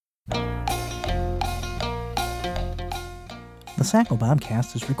The Sacco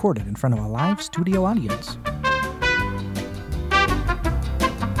Bobcast is recorded in front of a live studio audience.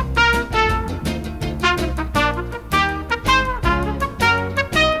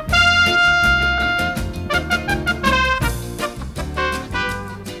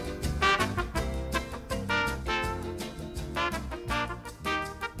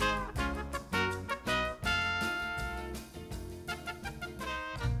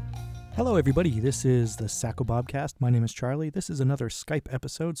 Hello, everybody. This is the Sacco Bobcast. My name is Charlie. This is another Skype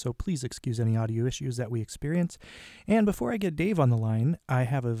episode, so please excuse any audio issues that we experience. And before I get Dave on the line, I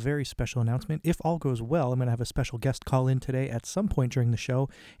have a very special announcement. If all goes well, I'm going to have a special guest call in today at some point during the show,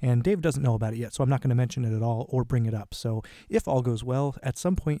 and Dave doesn't know about it yet, so I'm not going to mention it at all or bring it up. So if all goes well, at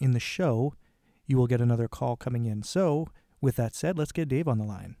some point in the show, you will get another call coming in. So with that said, let's get Dave on the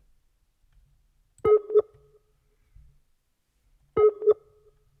line.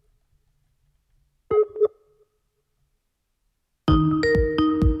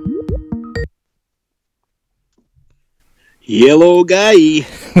 Yellow guy.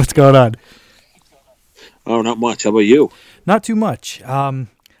 What's going on? Oh, not much. How about you? Not too much. I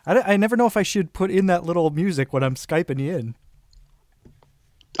never know if I should put in that little music when I'm Skyping you in.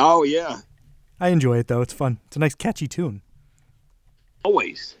 Oh, yeah. I enjoy it, though. It's fun. It's a nice, catchy tune.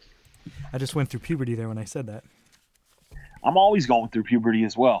 Always. I just went through puberty there when I said that. I'm always going through puberty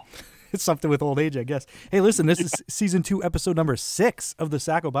as well. It's something with old age, I guess. Hey, listen, this is season 2, episode number 6 of the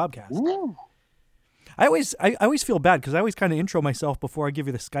Sacco Bobcast. Woo. I always feel bad because I always kind of intro myself before I give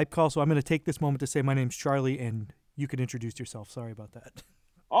you the Skype call, so I'm going to take this moment to say my name's Charlie, and you can introduce yourself. Sorry about that.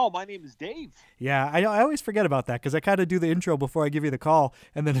 Oh, my name is Dave. Yeah, I always forget about that because I kind of do the intro before I give you the call,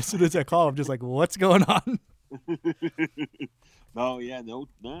 and then as soon as I call, I'm just like, what's going on? Oh, yeah, no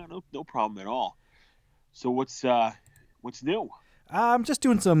problem at all. So what's new? I'm just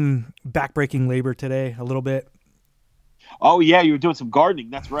doing some backbreaking labor today, a little bit. Oh, yeah, you were doing some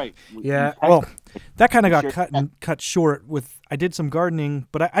gardening. That's right. Yeah, well, that kind of got cut short with, I did some gardening,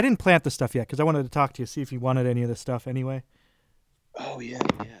 but I didn't plant the stuff yet because I wanted to talk to you, see if you wanted any of the stuff anyway. Oh, yeah.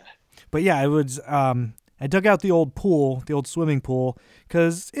 But yeah, it was, I dug out the old pool, the old swimming pool,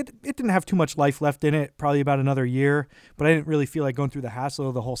 because it didn't have too much life left in it, probably about another year, but I didn't really feel like going through the hassle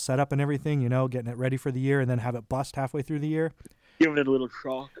of the whole setup and everything, getting it ready for the year and then have it bust halfway through the year. Giving it a little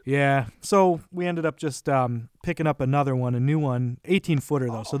shock. Yeah, so we ended up just picking up another one, a new one, 18-footer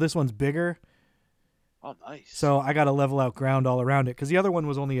though, so this one's bigger. Oh, nice. So I got to level out ground all around it, because the other one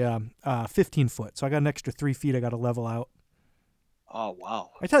was only 15-foot, so I got an extra 3 feet I got to level out. Oh, wow.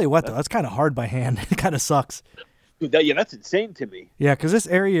 I tell you what, though, that's kind of hard by hand. It kind of sucks. Dude, that's insane to me. Yeah, because this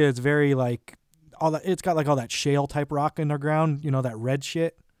area is very, it's got, all that shale-type rock in the ground, that red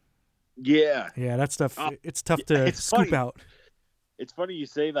shit. Yeah. Yeah, that stuff, it's tough to scoop out. It's funny you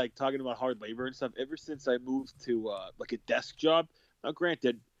say, talking about hard labor and stuff. Ever since I moved to, a desk job, now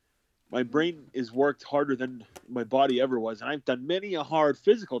granted, my brain is worked harder than my body ever was, and I've done many a hard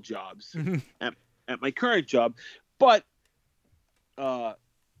physical jobs at my current job, but, I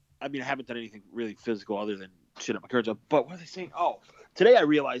haven't done anything really physical other than shit at my current job. But what are they saying? Oh, today I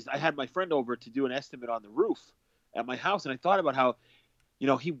realized I had my friend over to do an estimate on the roof at my house, and I thought about how,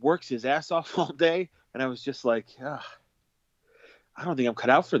 he works his ass off all day, and I was just like, I don't think I'm cut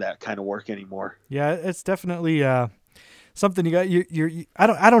out for that kind of work anymore. Yeah, it's definitely something you got.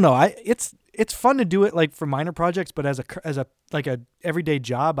 I don't know. It's fun to do it for minor projects, but as a everyday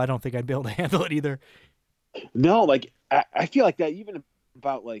job, I don't think I'd be able to handle it either. No, I feel like that even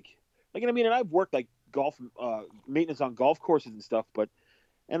about and I've worked golf maintenance on golf courses and stuff,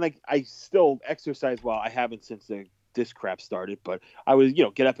 and I still exercise. Well, I haven't since this crap started, but I was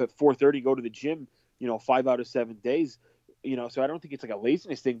get up at 4:30, go to the gym, 5 out of 7 days. So I don't think it's a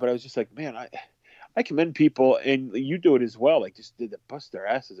laziness thing, but I was just like, man, I commend people, and you do it as well. Just did bust their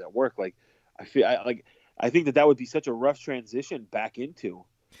asses at work. I think that would be such a rough transition back into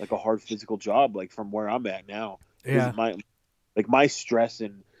a hard physical job, from where I'm at now. Yeah. My stress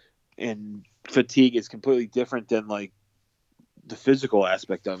and fatigue is completely different than the physical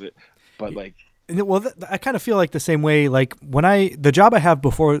aspect of it. But well, I kind of feel the same way. When the job I have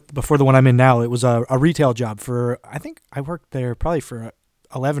before the one I'm in now, it was a retail job for, I think I worked there probably for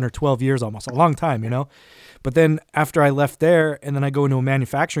 11 or 12 years, almost a long time, But then after I left there and then I go into a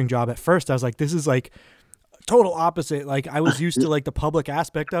manufacturing job, at first I was like, this is total opposite. I was used to the public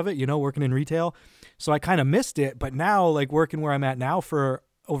aspect of it, working in retail. So I kind of missed it. But now working where I'm at now for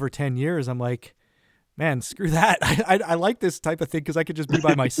over 10 years, I'm like, man, screw that. I like this type of thing because I could just be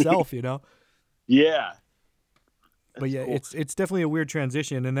by myself, Yeah. But yeah, cool. It's definitely a weird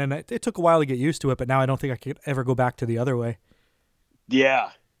transition. And then it took a while to get used to it, but now I don't think I could ever go back to the other way. Yeah.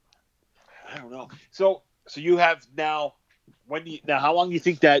 I don't know. So you have now Now, how long do you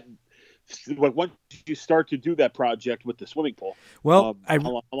think that? Like once you start to do that project with the swimming pool, Well, how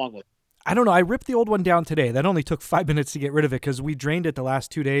long will it? I don't know. I ripped the old one down today. That only took 5 minutes to get rid of it because we drained it the last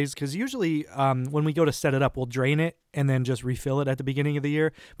 2 days. Because usually when we go to set it up, we'll drain it and then just refill it at the beginning of the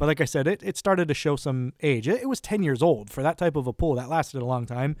year. But like I said, it started to show some age. It was 10 years old for that type of a pool. That lasted a long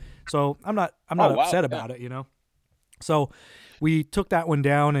time. So I'm not upset about it, you know. So we took that one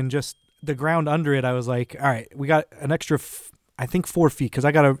down and just the ground under it. I was like, all right, we got an extra, I think 4 feet because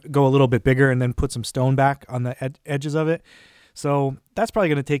I got to go a little bit bigger and then put some stone back on the edges of it. So that's probably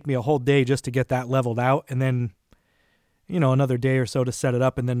going to take me a whole day just to get that leveled out. And then, another day or so to set it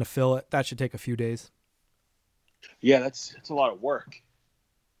up and then to fill it. That should take a few days. Yeah, that's a lot of work.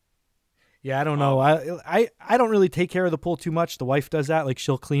 Yeah, I don't know. I don't really take care of the pool too much. The wife does that. Like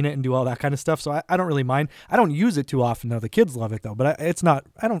she'll clean it and do all that kind of stuff. So I don't really mind. I don't use it too often though. The kids love it though, but it's not.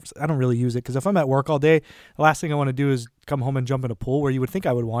 I don't really use it because if I'm at work all day, the last thing I want to do is come home and jump in a pool where you would think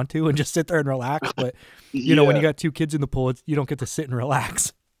I would want to and just sit there and relax. But when you got 2 kids in the pool, you don't get to sit and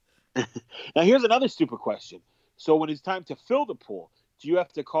relax. Now here's another stupid question. So when it's time to fill the pool, do you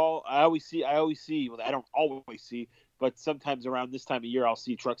have to call? I always see. Well, I don't always see. But sometimes around this time of year, I'll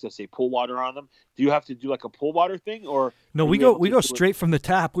see trucks that say pool water on them. Do you have to do like a pool water thing, or no? We go straight from the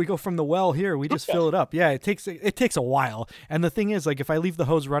tap. We go from the well here. We just fill it up. Yeah, it takes a while. And the thing is, like, if I leave the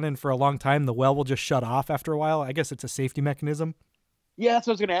hose running for a long time, the well will just shut off after a while. I guess it's a safety mechanism. Yeah, that's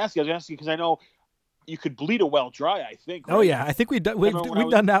what I was going to ask you. I was asking because I know you could bleed a well dry. I think. Right? Oh yeah, I think we've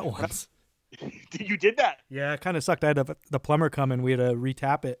done that once. You did that? Yeah, it kind of sucked. I had the plumber come and we had to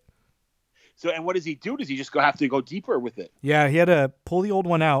retap it. So, and what does he do? Does he just have to go deeper with it? Yeah, he had to pull the old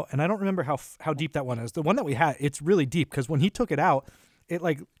one out, and I don't remember how deep that one is. The one that we had, it's really deep because when he took it out, it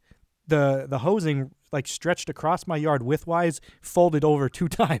like the hosing like stretched across my yard widthwise, folded over 2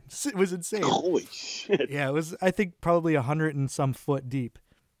 times. It was insane. Holy shit! Yeah, it was. I think probably 100 and some foot deep.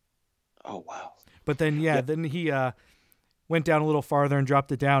 Oh wow! But then then he went down a little farther and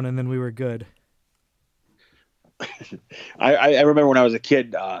dropped it down, and then we were good. I remember when I was a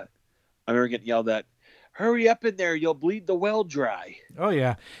kid. I remember getting yelled at, "Hurry up in there, you'll bleed the well dry." Oh,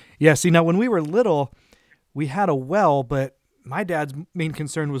 yeah. Yeah, see, now when we were little, we had a well, but my dad's main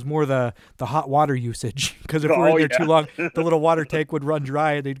concern was more the hot water usage. Because if we were in there too long, the little water tank would run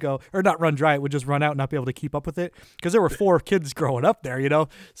dry, and they'd go, or not run dry, it would just run out and not be able to keep up with it. Because there were 4 kids growing up there,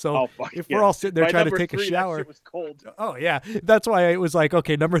 So if we're all sitting there trying to take a shower. That shit was cold. Oh, yeah. That's why it was like,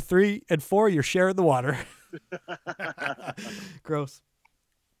 okay, number 3 and 4, you're sharing the water. Gross.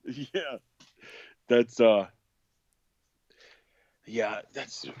 Yeah, that's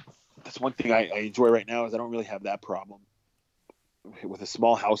one thing I enjoy right now is I don't really have that problem with a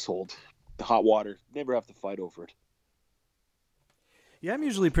small household. The hot water, never have to fight over it. Yeah, I'm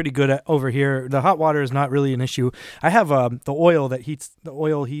usually pretty good at over here. The hot water is not really an issue. I have the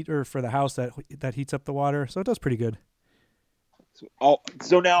oil heater for the house that heats up the water, so it does pretty good.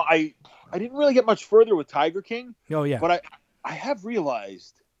 So now I didn't really get much further with Tiger King. Oh yeah, but I have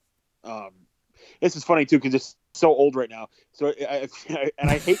realized. This is funny too because it's so old right now. So I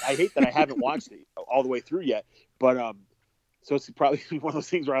hate that I haven't watched it all the way through yet. But so it's probably one of those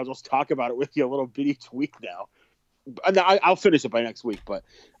things where I'll just talk about it with you a little bit each week now. I'll finish it by next week. But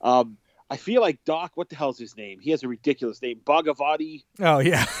I feel like Doc. What the hell's his name? He has a ridiculous name, Bhagavati. Oh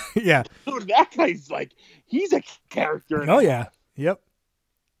yeah, yeah. Dude, that guy's like he's a character. Oh yeah, yep.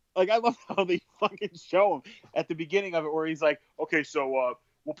 Like I love how they fucking show him at the beginning of it where he's like, okay, so.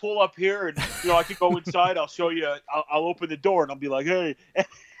 We'll pull up here and, I can go inside. I'll show you. I'll open the door and I'll be like, hey.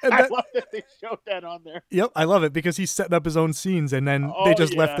 I love that they showed that on there. Yep, I love it because he's setting up his own scenes and then they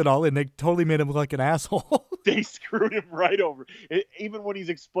just left it all in. They totally made him look like an asshole. They screwed him right over. Even when he's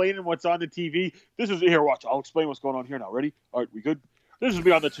explaining what's on the TV, here, watch. I'll explain what's going on here now. Ready? All right, we good? This is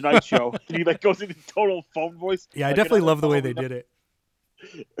me on the Tonight Show. And he goes into total phone voice. Yeah, I definitely love the way they did it.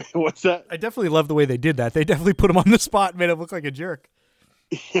 What's that? I definitely love the way they did that. They definitely put him on the spot and made him look like a jerk.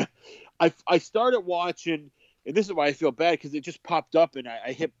 Yeah, I started watching, and this is why I feel bad because it just popped up, and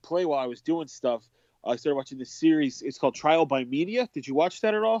I hit play while I was doing stuff. I started watching this series. It's called Trial by Media. Did you watch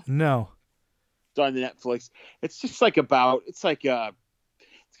that at all? No. It's on the Netflix. It's just like it's kind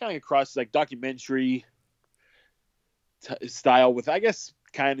of across like documentary style with I guess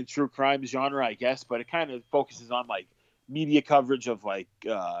kind of true crime genre, I guess, but it kind of focuses on like media coverage of like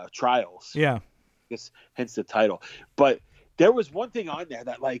trials. Yeah. I guess hence the title, but. There was one thing on there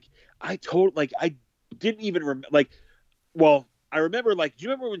that I didn't even remember. I remember do you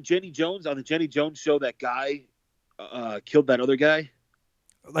remember when Jenny Jones on the Jenny Jones show that guy killed that other guy?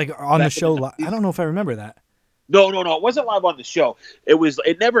 Like on the show, I don't know if I remember that. No. It wasn't live on the show.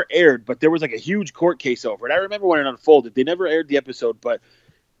 It never aired, but there was like a huge court case over it. I remember when it unfolded. They never aired the episode, but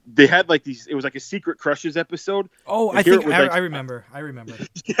they had like these. It was like a Secret Crushes episode. Oh, And I here think it was like, I remember. I remember.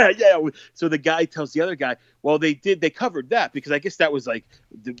 yeah. So the guy tells the other guy, well, they covered that because I guess that was like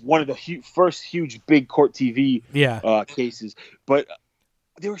one of the first huge big court TV Yeah. cases. But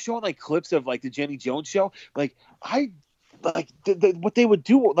they were showing like clips of like the Jenny Jones show. Like what they would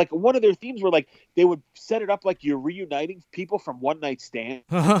do, like one of their themes were like they would set it up like you're reuniting people from one night stand.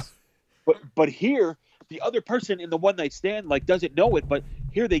 Uh-huh. But here the other person in the one night stand like doesn't know it, but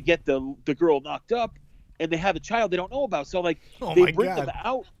here they get the girl knocked up and they have a child they don't know about. So like they bring them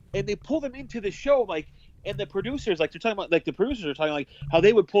out and they pull them into the show, like, and the producers, like, they're talking about, like, the producers are talking like how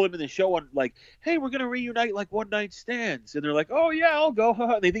they would pull them in the show on like, hey, we're gonna reunite like one night stands, and they're like, oh yeah, I'll go.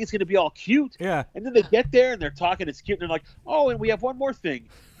 And they think it's gonna be all cute. Yeah. And then they get there and they're talking, it's cute, and they're like, oh, and we have one more thing.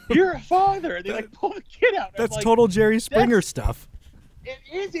 You're a father, and they like pull the kid out. That's like, total Jerry Springer stuff. It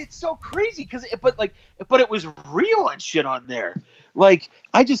is. It's so crazy but it was real and shit on there. Like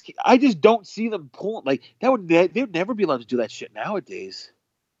I just don't see them pulling like that. They'd never be allowed to do that shit nowadays.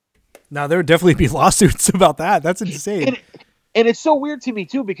 Now there would definitely be lawsuits about that. That's insane. And it's so weird to me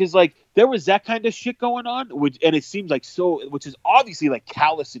too because like there was that kind of shit going on, and it seems like which is obviously like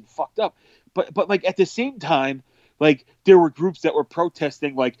callous and fucked up. But like at the same time, like there were groups that were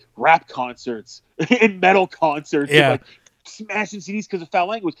protesting like rap concerts and metal concerts, yeah, and, like smashing CDs because of foul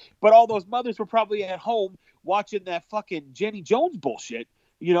language. But all those mothers were probably at home watching that fucking Jenny Jones bullshit,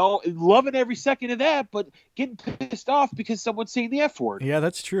 you know, and loving every second of that, but getting pissed off because someone's saying the F word. Yeah,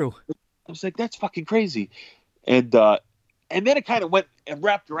 that's true. I was like, that's fucking crazy. And then it kind of went and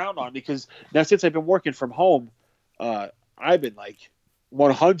wrapped around on because now since I've been working from home, I've been like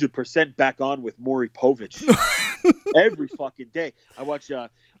 100% back on with Maury Povich every fucking day. I watch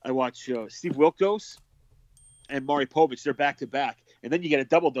Steve Wilkos and Maury Povich. They're back to back, and then you get a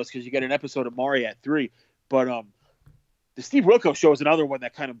double dose because you get an episode of Maury at 3. But the Steve Wilkos show is another one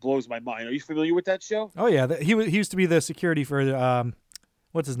that kind of blows my mind. Are you familiar with that show? Oh yeah, he used to be the security for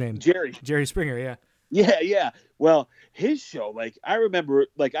what's his name? Jerry Springer. Yeah. Yeah. Well, his show, like I remember,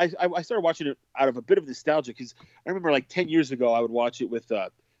 like I started watching it out of a bit of nostalgia because I remember like 10 years ago I would watch it with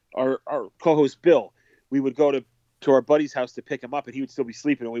our co-host Bill. We would go to our buddy's house to pick him up, and he would still be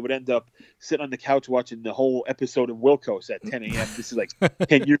sleeping, and we would end up sitting on the couch watching the whole episode of Wilkos at 10 a.m. This is like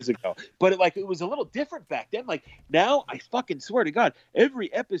 10 years ago. But it was a little different back then. Like now, I fucking swear to God,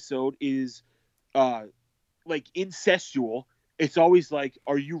 every episode is like incestual. It's always like,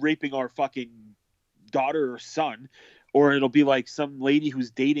 are you raping our fucking daughter or son? Or it'll be like some lady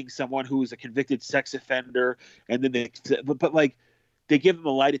who's dating someone who is a convicted sex offender, and then but like they give them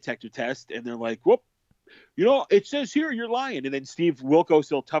a lie detector test, and they're like, whoop, you know, it says here you're lying. And then Steve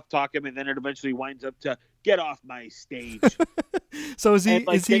Wilkos will tough talk him, and then it eventually winds up to get off my stage. So is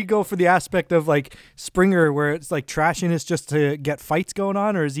he go for the aspect of like Springer where it's like trashiness just to get fights going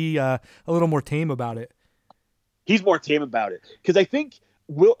on, or is he a little more tame about it? He's more tame about it because I think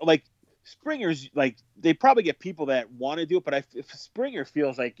Springer's like they probably get people that want to do it, but if Springer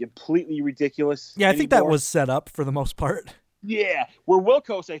feels like completely ridiculous. Yeah, I think that was set up for the most part. Yeah, where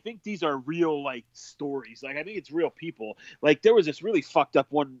Wilkos, I think these are real like stories. Like I think it's real people. Like there was this really fucked up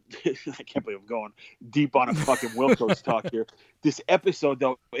one. I can't believe I'm going deep on a fucking Wilkos talk here. This episode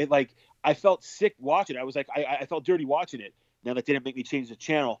though, I felt sick watching it. I was like, I felt dirty watching it. Now that didn't make me change the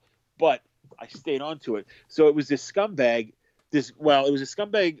channel, but I stayed onto it. So it was this scumbag. It was a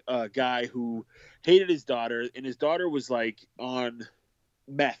scumbag guy who hated his daughter, and his daughter was like on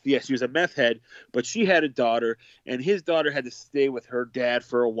meth. Yes, she was a meth head, but she had a daughter, and his daughter had to stay with her dad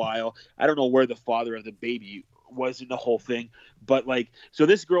for a while. I don't know where the father of the baby was in the whole thing, but so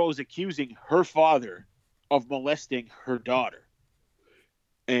this girl is accusing her father of molesting her daughter,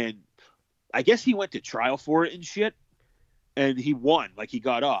 and I guess he went to trial for it and shit. And he won, he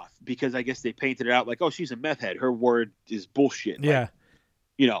got off because I guess they painted it out like, oh, she's a meth head. Her word is bullshit. Yeah.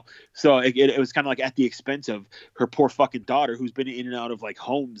 So it was kind of like at the expense of her poor fucking daughter who's been in and out of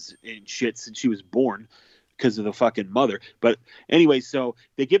homes and shit since she was born because of the fucking mother. But anyway, so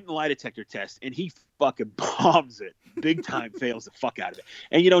they give him the lie detector test and he fucking bombs it big time, fails the fuck out of it.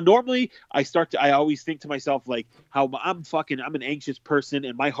 And normally I always think to myself how I'm an anxious person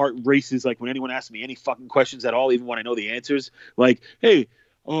and my heart races when anyone asks me any fucking questions at all, even when I know the answers, hey,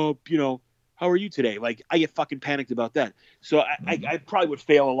 how are you today? I get fucking panicked about that. So I probably would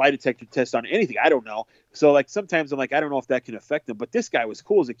fail a lie detector test on anything. I don't know. So sometimes I'm I don't know if that can affect them, but this guy was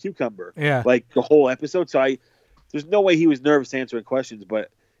cool as a cucumber. Yeah. The whole episode. So there's no way he was nervous answering questions,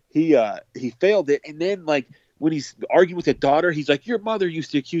 but he failed it. And then when he's arguing with the daughter, he's like, your mother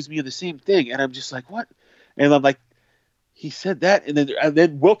used to accuse me of the same thing. And I'm just like, what? And I'm like, he said that, and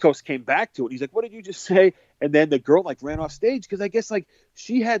then Wilkos came back to it. He's like, "What did you just say?" And then the girl like ran off stage because I guess like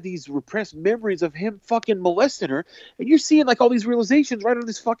she had these repressed memories of him fucking molesting her, and you're seeing like all these realizations right on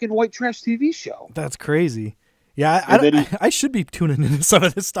this fucking white trash TV show. That's crazy. Yeah, And then I should be tuning into some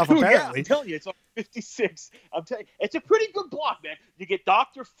of this stuff. Dude, Apparently, yeah, I'm telling you, it's on 56. I'm telling you, it's a pretty good block, man. You get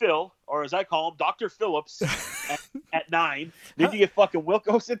Dr. Phil, or as I call him, Dr. Phillips, at 9. Then you get fucking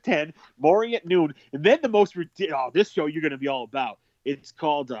Wilkos at 10, Maury at noon, and then the most ridiculous. Oh, this show you're gonna be all about. It's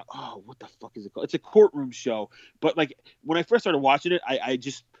called what the fuck is it called? It's a courtroom show. But like when I first started watching it,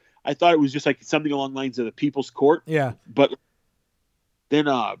 I thought it was just like something along the lines of the People's Court. Yeah. But then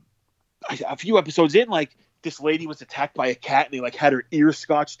a few episodes in, like, this lady was attacked by a cat and they like had her ear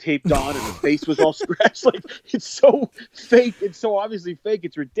scotch taped on and her face was all scratched. Like, it's so fake. It's so obviously fake.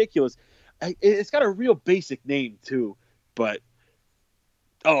 It's ridiculous. It's got a real basic name too, but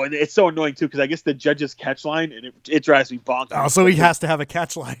and it's so annoying too because I guess the judge's catch line and it drives me bonkers. Oh, so he has to have a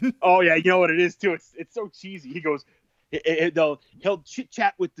catch line. Oh yeah, you know what it is too. It's so cheesy. He goes, he'll chit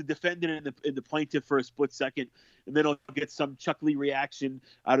chat with the defendant and the plaintiff for a split second, and then he'll get some chuckly reaction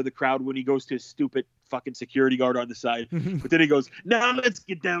out of the crowd when he goes to his stupid fucking security guard on the side. But then he goes, "Now let's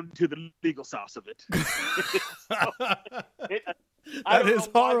get down to the legal sauce of it." That is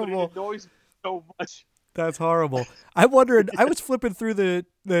horrible. It annoys me so much. That's horrible. I was flipping through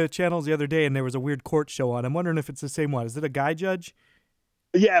the channels the other day, and there was a weird court show on. I'm wondering if it's the same one. Is it a guy judge?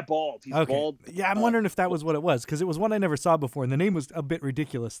 Yeah, bald. He's bald. Yeah, I'm wondering if that was what it was because it was one I never saw before, and the name was a bit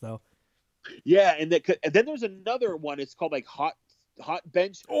ridiculous though. Yeah, and then there's another one. It's called like Hot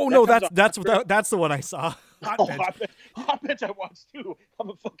Bench. Oh no, that's the one I saw. Hot Bench I watched too.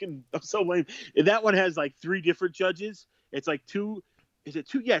 I'm so lame. And that one has like 3 different judges. It's like two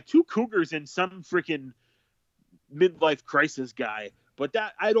cougars and some freaking midlife crisis guy. But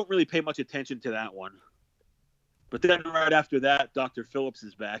that I don't really pay much attention to that one. But then right after that, Dr. Phillips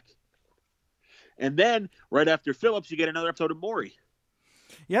is back. And then right after Phillips, you get another episode of Maury.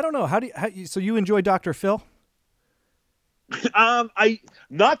 Yeah, I don't know. So you enjoy Dr. Phil? I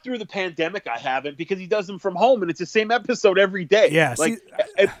not through the pandemic. I haven't because he does them from home and it's the same episode every day. Yeah, like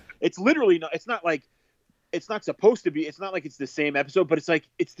it's literally not. It's not like it's not supposed to be. It's not like it's the same episode, but it's like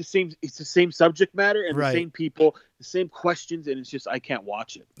it's the same subject matter and the same people, the same questions, and it's just I can't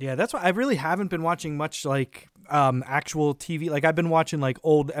watch it. Yeah, that's why I really haven't been watching much like actual TV. Like I've been watching like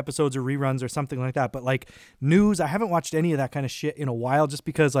old episodes or reruns or something like that, but like news, I haven't watched any of that kind of shit in a while just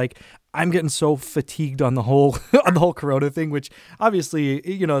because like I'm getting so fatigued on the whole corona thing, which obviously,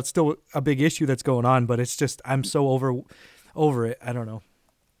 it's still a big issue that's going on, but it's just I'm so over it. I don't know.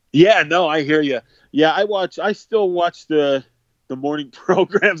 Yeah, no, I hear you. Yeah, I still watch the morning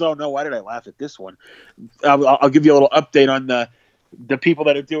programs. Oh no, why did I laugh at this one? I'll give you a little update on the people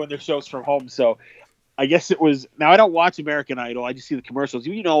that are doing their shows from home. So I guess it was, now I don't watch American Idol. I just see the commercials.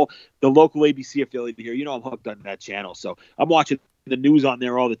 The local ABC affiliate here, I'm hooked on that channel. So I'm watching the news on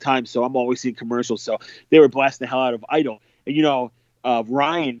there all the time. So I'm always seeing commercials. So they were blasting the hell out of Idol. And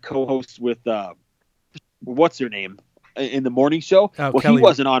Ryan co-hosts with, what's her name? In the morning show. Kelly. He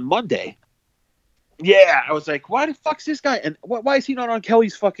wasn't on Monday. Yeah, I was like, why the fuck's this guy? And why is he not on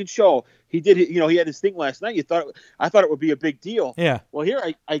Kelly's fucking show? He did, he had his thing last night. I thought it would be a big deal. Yeah. Well, here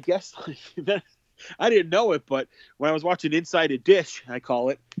I guess I didn't know it, but when I was watching Inside a Dish, I call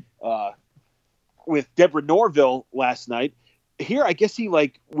it, with Deborah Norville last night, here I guess he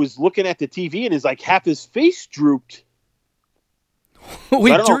like was looking at the TV and half his face drooped.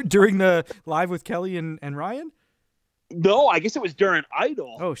 Wait, during the live with Kelly and Ryan? No, I guess it was during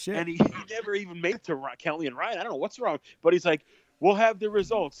Idol. Oh, shit. And he never even made it to Kelly and Ryan. I don't know what's wrong. But he's like, we'll have the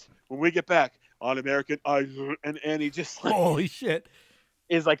results when we get back on American Idol. And he just like, holy shit,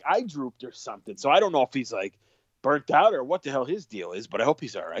 is like eye drooped or something. So I don't know if he's like burnt out or what the hell his deal is, but I hope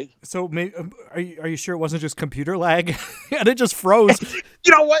he's all right. So are you sure it wasn't just computer lag and it just froze?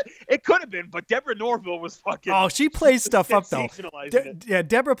 You know what? It could have been, but Deborah Norville was fucking. Oh, she plays stuff up though. Yeah,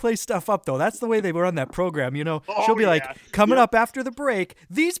 Deborah plays stuff up though. That's the way they were on that program. She'll be like, coming up after the break,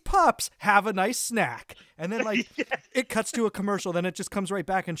 these pups have a nice snack, and then like it cuts to a commercial, then it just comes right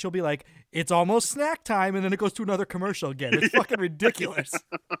back, and she'll be like, it's almost snack time, and then it goes to another commercial again. It's fucking ridiculous.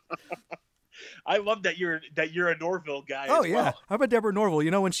 I love that you're a Norville guy. Oh, as yeah. well. How about Deborah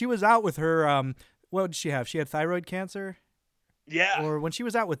Norville? When she was out with her, what did she have? She had thyroid cancer? Yeah. Or when she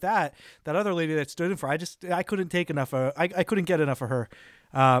was out with that other lady that stood in for her, I couldn't take enough of, I couldn't get enough of her.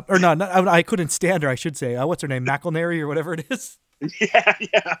 I couldn't stand her, I should say. What's her name? McElnary or whatever it is?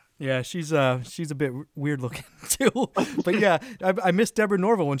 Yeah. Yeah, she's a bit weird looking too. But yeah, I missed Deborah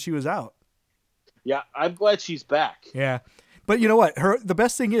Norville when she was out. Yeah, I'm glad she's back. Yeah. But you know what? The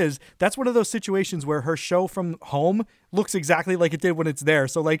best thing is that's one of those situations where her show from home looks exactly like it did when it's there.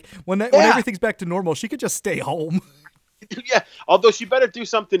 So like when everything's back to normal, she could just stay home. Yeah, although she better do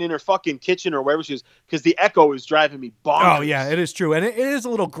something in her fucking kitchen or wherever she is, because the echo is driving me bonkers. Oh yeah, it is true, and it is a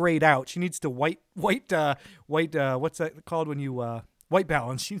little grayed out. She needs to white. What's that called when you white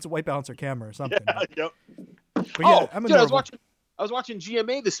balance? She needs to white balance her camera or something. Yeah, but yeah, I'm dude, I was watching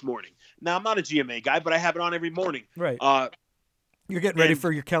GMA this morning. Now I'm not a GMA guy, but I have it on every morning. Right. You're getting ready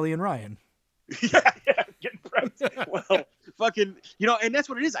for your Kelly and Ryan. Yeah, getting prepped. Well, fucking, and that's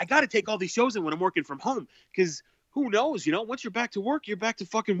what it is. I got to take all these shows in when I'm working from home because. Who knows? Once you're back to work, you're back to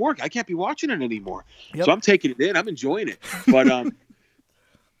fucking work. I can't be watching it anymore. Yep. So I'm taking it in. I'm enjoying it. But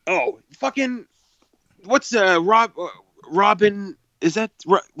fucking, what's Robin? Is that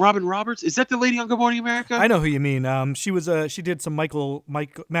Robin Roberts? Is that the lady on Good Morning America? I know who you mean. She did some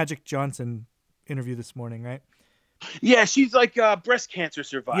Magic Johnson interview this morning, right? Yeah, she's like a breast cancer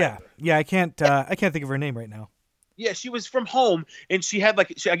survivor. Yeah. I can't think of her name right now. Yeah, she was from home, and she had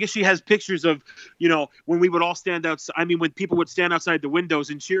I guess she has pictures of, when we would all stand outside. I mean, when people would stand outside the windows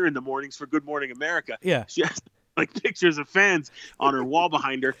and cheer in the mornings for Good Morning America. Yeah. She has pictures of fans on her wall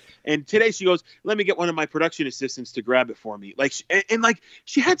behind her. And today she goes, "Let me get one of my production assistants to grab it for me."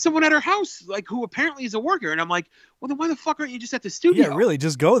 She had someone at her house, who apparently is a worker. And I'm like, well, then why the fuck aren't you just at the studio? Yeah, really,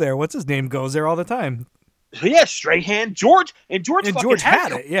 just go there. What's his name goes there all the time. Yeah, Strahan, George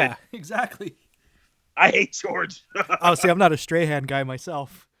had it. Yeah, exactly. I hate George. Oh, see, I'm not a Strahan guy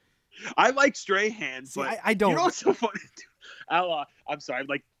myself. I like Strahan, but I don't. You know what's so funny? I'm sorry,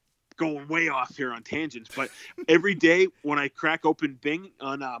 I'm going way off here on tangents, but every day when I crack open Bing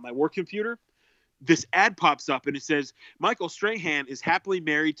on my work computer, this ad pops up and it says, Michael Strahan is happily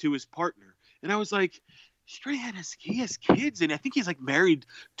married to his partner. And I was like, Strahan has kids, and I think he's married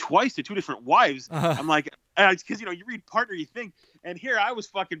twice to two different wives. Uh-huh. I'm like, because you read partner, you think, and here I was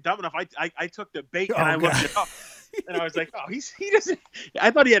fucking dumb enough. I took the bait and I looked it up, and I was like, oh, he doesn't.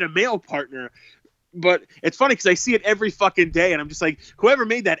 I thought he had a male partner, but it's funny because I see it every fucking day, and I'm just like, whoever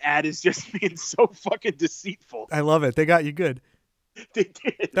made that ad is just being so fucking deceitful. I love it. They got you good. They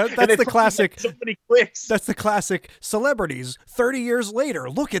did. That's the classic. So many clicks. That's the classic. Celebrities 30 years later.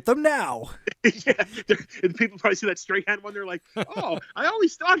 Look at them now. Yeah, and people probably see that Strahan one. They're like, "Oh, I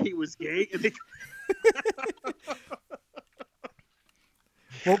always thought he was gay." And they...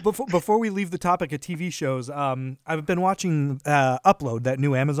 Well, before we leave the topic of TV shows, I've been watching Upload, that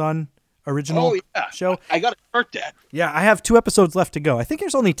new Amazon original show. I got to start that. Yeah, I have 2 episodes left to go. I think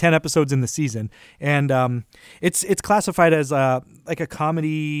there's only 10 episodes in the season, and it's classified as a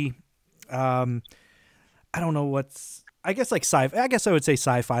comedy. I don't know what's. I guess sci-fi. I guess I would say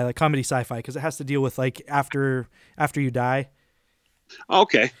sci-fi, comedy sci-fi, because it has to deal with after you die.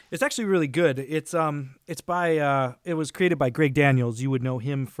 Okay. It's actually really good. It's by it was created by Greg Daniels. You would know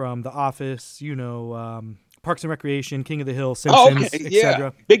him from The Office, Parks and Recreation, King of the Hill, Simpsons,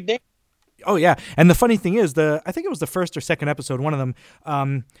 etc. Big name. Oh yeah. And the funny thing is I think it was the first or second episode, one of them.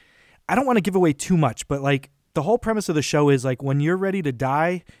 I don't want to give away too much, but the whole premise of the show is when you're ready to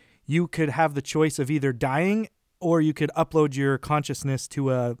die, you could have the choice of either dying or you could upload your consciousness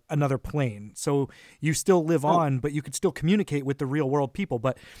to another plane. So you still live on, but you could still communicate with the real world people,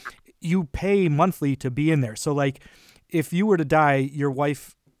 but you pay monthly to be in there. So if you were to die, your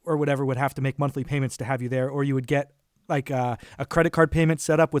wife or whatever would have to make monthly payments to have you there, or you would get a credit card payment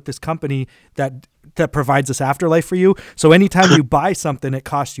set up with this company that provides this afterlife for you. So anytime you buy something, it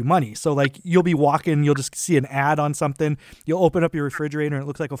costs you money. So you'll be walking, you'll just see an ad on something. You'll open up your refrigerator and it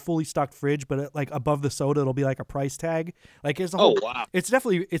looks like a fully stocked fridge, but above the soda, it'll be a price tag. It's a whole, wow. It's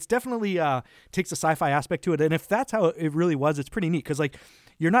definitely takes a sci-fi aspect to it. And if that's how it really was, it's pretty neat. 'Cause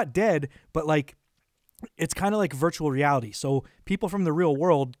you're not dead, but it's kind of like virtual reality. So people from the real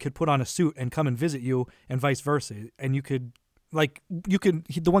world could put on a suit and come and visit you and vice versa. And the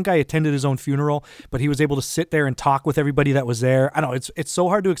one guy attended his own funeral, but he was able to sit there and talk with everybody that was there. I don't know. It's so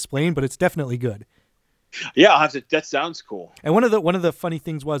hard to explain, but it's definitely good. Yeah, I'll have to. That sounds cool. And one of the funny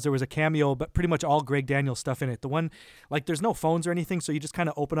things was there was a cameo, but pretty much all Greg Daniels stuff in it. The one there's no phones or anything, so you just kind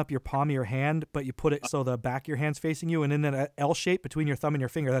of open up your palm of your hand, but you put it so the back of your hand's facing you, and in that L shape between your thumb and your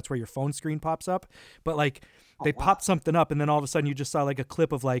finger, that's where your phone screen pops up. But they popped something up, and then all of a sudden you just saw a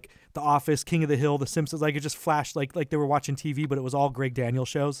clip of The Office, King of the Hill, The Simpsons. It just flashed like they were watching TV, but it was all Greg Daniels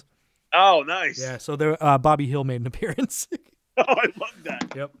shows. Oh, nice. Yeah. So there, Bobby Hill made an appearance. Oh, I love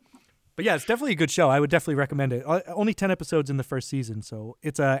that. Yep. But yeah, it's definitely a good show. I would definitely recommend it. Only 10 episodes in the first season, so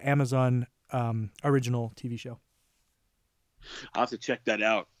it's a Amazon original TV show. I'll have to check that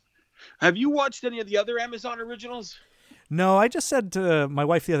out. Have you watched any of the other Amazon originals? No, I just said to my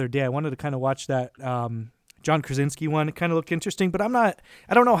wife the other day I wanted to kind of watch that John Krasinski one. It kind of looked interesting, but I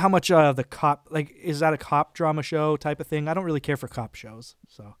don't know how much the cop, like, is that a cop drama show type of thing? I don't really care for cop shows.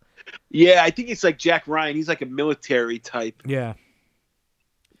 So Yeah, I think it's like Jack Ryan. He's like a military type. yeah.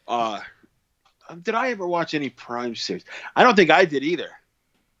 Did I ever watch any Prime series? I don't think I did either.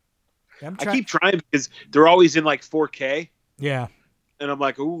 Yeah, I keep trying because they're always in like 4K. Yeah. And I'm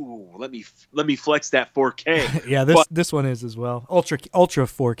like, ooh, let me flex that 4K. Yeah, this one is as well. Ultra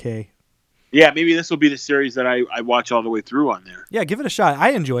 4K. Yeah, maybe this will be the series that I watch all the way through on there. Yeah, give it a shot. I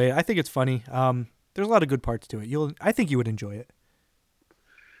enjoy it. I think it's funny. There's a lot of good parts to it. I think you would enjoy it.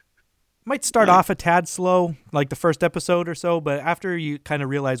 Might start off a tad slow, like the first episode or so, but after you kind of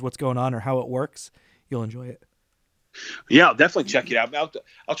realize what's going on or how it works, you'll enjoy it. Yeah, I'll definitely check it out.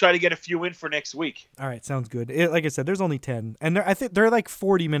 I'll try to get a few in for next week. All right, sounds good. Like I said, there's only 10, and I think they're like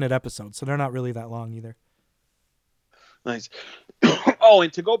 40-minute episodes, so they're not really that long either. Nice. Oh,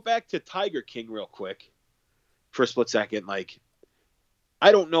 and to go back to Tiger King real quick for a split second, like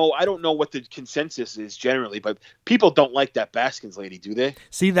I don't know what the consensus is generally, but people don't like that Baskins lady, do they?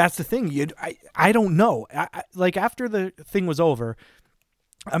 See, that's the thing. I don't know. Like after the thing was over,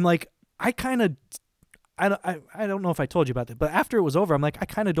 I'm like, I don't know if I told you about that, but after it was over, I'm like, I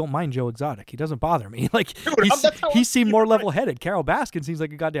kind of don't mind Joe Exotic. He doesn't bother me. Like he seemed more level-headed. Carol Baskin seems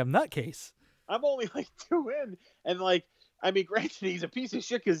like a goddamn nutcase. I'm only like 2 in, and like, I mean, granted, he's a piece of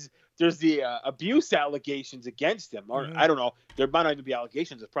shit because there's the abuse allegations against him. Or I don't know, there might not even be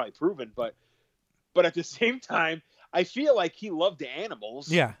allegations. It's probably proven, but at the same time, I feel like he loved the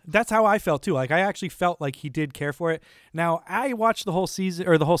animals. Yeah, that's how I felt too. Like I actually felt like he did care for it. Now I watched the whole season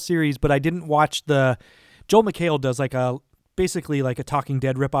or the whole series, but I didn't watch the. Joel McHale does basically like a Talking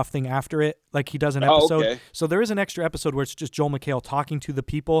Dead ripoff thing after it. Like he does an episode. Okay. So there is an extra episode where it's just Joel McHale talking to the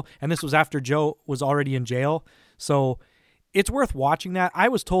people, and this was after Joe was already in jail. So it's worth watching that. I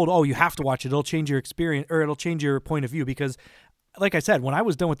was told, oh, you have to watch it. It'll change your experience, or it'll change your point of view, because like I said, when I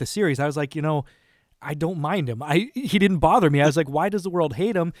was done with the series, I was like, I don't mind him. He didn't bother me. I was like, why does the world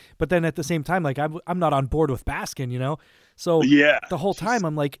hate him? But then at the same time, like I'm not on board with Baskin, So yeah, the whole time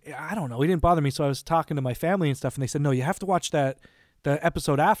I'm like, I don't know. He didn't bother me. So I was talking to my family and stuff, and they said, no, you have to watch the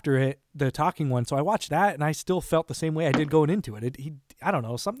episode after it, the talking one. So I watched that, and I still felt the same way I did going into it. I don't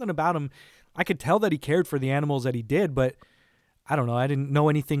know, something about him. I could tell that he cared for the animals that he did, but I don't know. I didn't know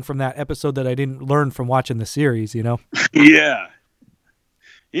anything from that episode that I didn't learn from watching the series, Yeah.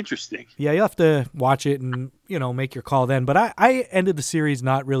 Interesting. Yeah, you'll have to watch it and, make your call then. But I ended the series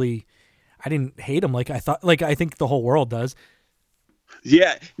not really, I didn't hate him like I thought, like I think the whole world does.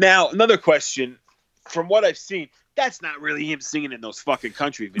 Yeah. Now, another question. From what I've seen, that's not really him singing in those fucking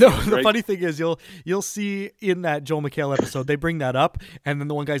country videos. No, right? The funny thing is you'll see in that Joel McHale episode, they bring that up, and then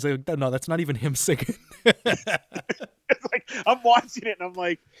the one guy's like, no, that's not even him singing. It's like, I'm watching it, and I'm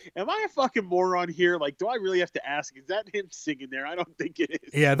like, am I a fucking moron here? Like, do I really have to ask, is that him singing there? I don't think it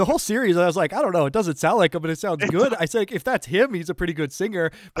is. Yeah, the whole series, I was like, I don't know. It doesn't sound like him, but it sounds good. I said, if that's him, he's a pretty good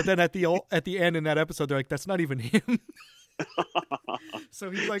singer. But then at the end in that episode, they're like, that's not even him. So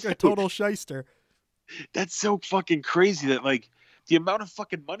he's like a total shyster. That's so fucking crazy that, like, the amount of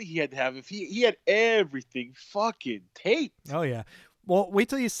fucking money he had to have, if he had everything fucking taped. Oh, yeah. Well, wait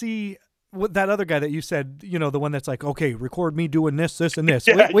till you see that other guy that you said, the one that's like, okay, record me doing this, and this.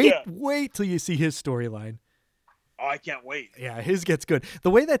 Wait till you see his storyline. Oh, I can't wait. Yeah, his gets good. The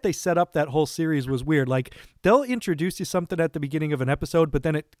way that they set up that whole series was weird. Like, they'll introduce you something at the beginning of an episode, but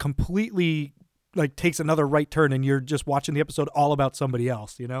then it completely, like, takes another right turn, and you're just watching the episode all about somebody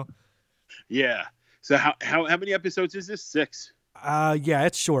else, Yeah. So how many episodes is this? 6? Yeah,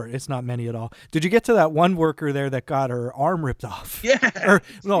 it's short. It's not many at all. Did you get to that one worker there that got her arm ripped off? Yeah. Or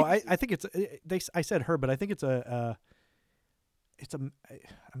no, I think it's I said her, but I think it's I'm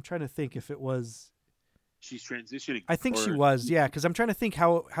trying to think if it was. She's transitioning. I think she was, yeah, because I'm trying to think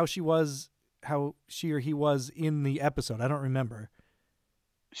how she or he was in the episode. I don't remember.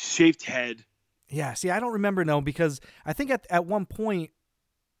 Shaved head. Yeah, see, I don't remember, no, because I think at one point,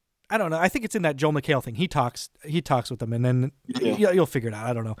 I don't know. I think it's in that Joel McHale thing. He talks with them, and then you'll figure it out.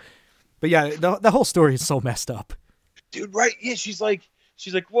 I don't know, but yeah, the whole story is so messed up, dude. Right? Yeah. She's like,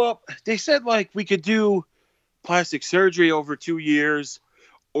 well, they said like we could do plastic surgery over 2 years,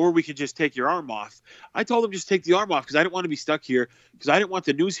 or we could just take your arm off. I told him just take the arm off because I didn't want to be stuck here because I didn't want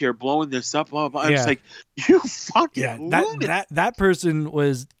the news here blowing this up. Blah, blah, blah. I was like, you fucking that person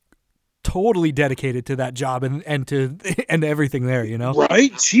was totally dedicated to that job and to everything there,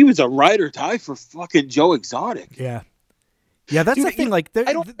 Right? She was a ride or die for fucking Joe Exotic. Yeah. Yeah, that's Dude, the thing. Like,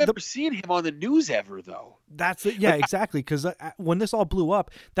 I don't remember seeing him on the news ever, though. that's it. Yeah, exactly. Because when this all blew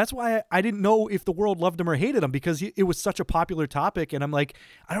up, that's why I didn't know if the world loved him or hated him, because it was such a popular topic. And I'm like,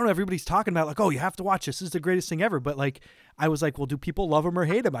 I don't know. Everybody's talking about like, oh, you have to watch this. This is the greatest thing ever. But like, I was like, well, do people love him or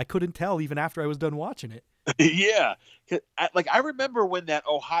hate him? I couldn't tell even after I was done watching it. Yeah, I remember when that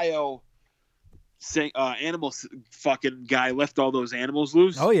Ohio animal fucking guy left all those animals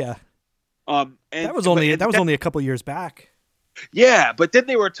loose. Oh yeah. And that was only a couple years back. Yeah, but then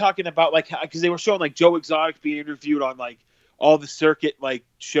they were talking about like because they were showing like Joe Exotic being interviewed on like all the circuit like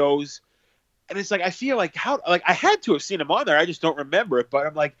shows, and it's like I feel like I had to have seen him on there. I just don't remember it, but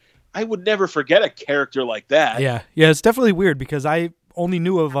I'm like I would never forget a character like that. Yeah, it's definitely weird because I only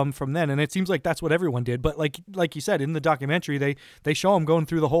knew of him from then, and it seems like that's what everyone did. But like you said in the documentary, they show him going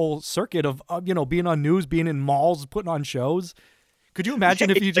through the whole circuit of being on news, being in malls, putting on shows. Could you imagine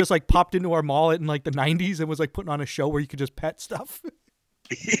if you just like popped into our mall in like the 90s and was like putting on a show where you could just pet stuff?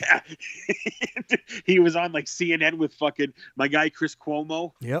 Yeah. He was on like CNN with fucking my guy Chris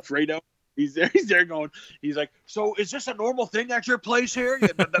Cuomo. Yep. Fredo. He's there going, he's like, so is this a normal thing at your place here?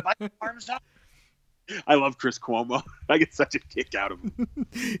 I love Chris Cuomo. I get such a kick out of him.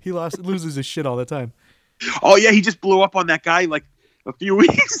 He loses his shit all the time. Oh yeah, he just blew up on that guy like a few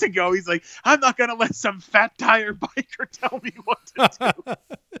weeks ago. He's like, I'm not gonna let some fat tire biker tell me what to do.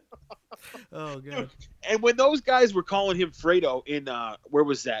 Oh god. And when those guys were calling him Fredo in where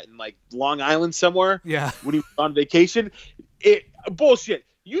was that? In like Long Island somewhere? Yeah. When he was on vacation. Bullshit.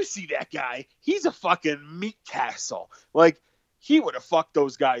 You see that guy, he's a fucking meat castle. Like he would have fucked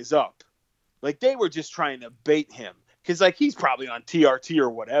those guys up. Like they were just trying to bait him. Because like he's probably on TRT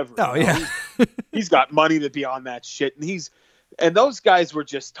or whatever. Oh yeah. He's got money to be on that shit, and those guys were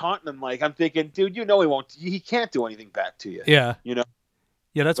just taunting him. Like I'm thinking, dude, he can't do anything back to you. Yeah.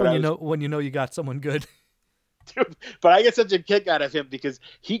 Yeah, that's but when you know you got someone good. Dude, but I get such a kick out of him because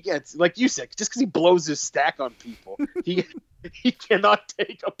he gets, like you said, just because he blows his stack on people, he cannot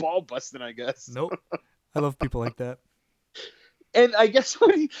take a ball busting, I guess. Nope. I love people like that. And I guess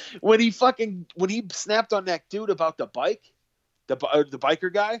when he snapped on that dude about the bike, the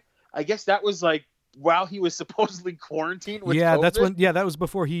biker guy, I guess that was like while he was supposedly quarantined with COVID. That was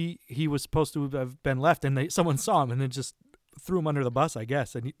before he was supposed to have been left, and someone saw him and then just threw him under the bus, I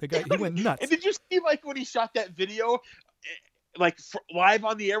guess, and he went nuts. And did you see like when he shot that video, like live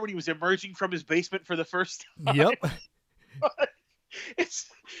on the air when he was emerging from his basement for the first time? Yep.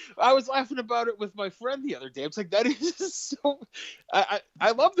 I was laughing about it with my friend the other day. It's like that is so.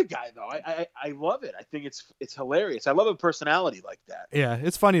 I love the guy though. I love it. I think it's hilarious. I love a personality like that. Yeah,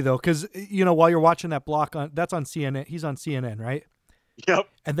 it's funny though because while you're watching that block that's on CNN. He's on CNN, right? Yep.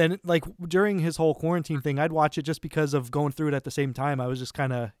 And then like during his whole quarantine thing, I'd watch it just because of going through it at the same time. I was just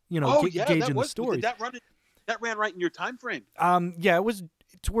kind of gauging the story. That ran right in your time frame. Yeah, it was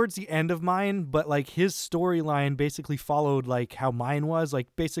towards the end of mine, but like his storyline basically followed like how mine was. Like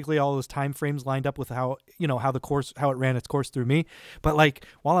basically all those time frames lined up with how it ran its course through me. But like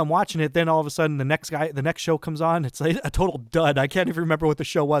while I'm watching it, then all of a sudden the next show comes on. It's like a total dud. I can't even remember what the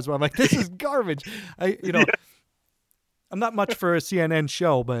show was. But I'm like, this is garbage. I'm not much for a CNN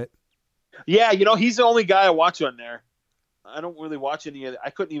show, but yeah, he's the only guy I watch on there. I don't really watch any of it. I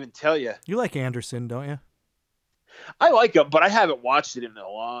couldn't even tell you. You like Anderson, don't you? I like him, but I haven't watched it in a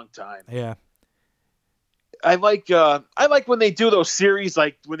long time. Yeah. I like when they do those series,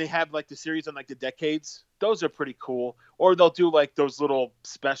 like when they have like the series on like the decades. Those are pretty cool. Or they'll do like those little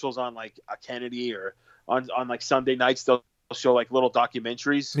specials on like a Kennedy or on like Sunday nights. They'll show like little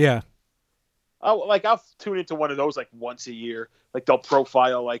documentaries. Yeah. I'll tune into one of those like once a year. Like they'll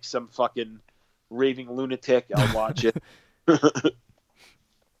profile like some fucking raving lunatic. I'll watch it.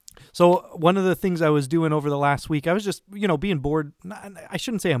 So one of the things I was doing over the last week, I was just, being bored. I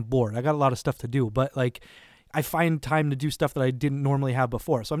shouldn't say I'm bored. I got a lot of stuff to do, but like I find time to do stuff that I didn't normally have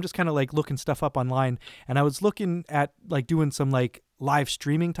before. So I'm just kind of like looking stuff up online, and I was looking at like doing some like live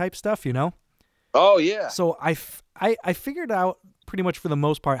streaming type stuff, Oh yeah. So I figured out pretty much for the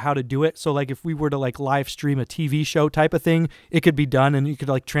most part how to do it. So like if we were to like live stream a TV show type of thing, it could be done, and you could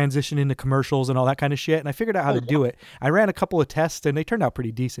like transition into commercials and all that kind of shit. And I figured out how to do it. I ran a couple of tests and they turned out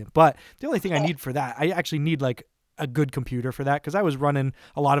pretty decent. But the only thing I need for that, I actually need like a good computer for that, because I was running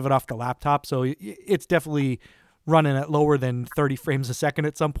a lot of it off the laptop. So it's definitely running at lower than 30 frames a second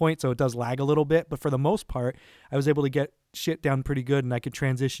at some point. So it does lag a little bit. But for the most part, I was able to get shit down pretty good, and I could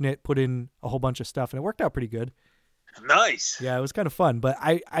transition it, put in a whole bunch of stuff, and it worked out pretty good. Nice. Yeah, it was kind of fun, but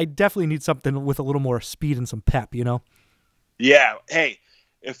I definitely need something with a little more speed and some pep, Yeah. Hey,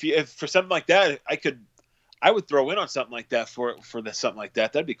 if for something like that, I would throw in on something like that for something like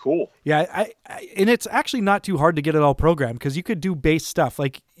that. That'd be cool. Yeah, and it's actually not too hard to get it all programmed because you could do base stuff.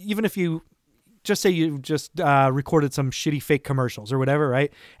 Like even if you just say you just recorded some shitty fake commercials or whatever,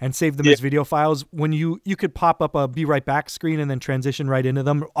 right? And save them as video files. When you could pop up a be right back screen and then transition right into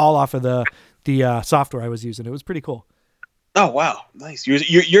them all off of the software I was using. It was pretty cool. Oh wow, nice.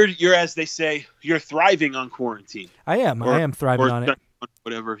 You're as they say, you're thriving on quarantine. I am thriving on it.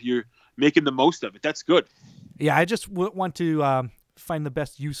 Whatever, you're making the most of it. That's good. Yeah, I just want to find the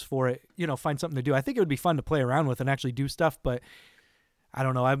best use for it. Find something to do. I think it would be fun to play around with and actually do stuff, but I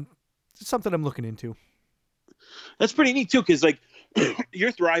don't know. It's something I'm looking into. That's pretty neat too, because like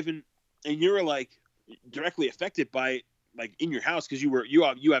you're thriving and you're like directly affected by it, like in your house because you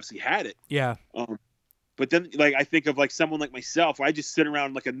obviously had it. Yeah. But then, like, I think of like someone like myself, where I just sit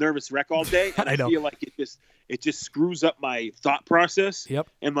around like a nervous wreck all day, and I feel like it just screws up my thought process. Yep.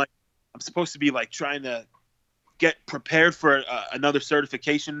 And like, I'm supposed to be like trying to get prepared for another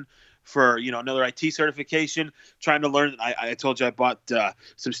certification, for another IT certification. Trying to learn. I told you I bought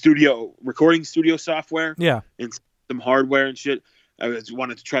some recording studio software. Yeah. And some hardware and shit. I just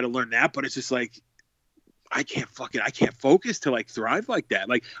wanted to try to learn that, but it's just like I can't focus to like thrive like that.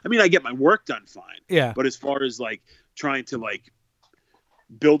 Like, I mean, I get my work done fine. Yeah. But as far as like trying to like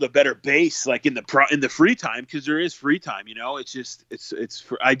build a better base, like in the free time, because there is free time, it's just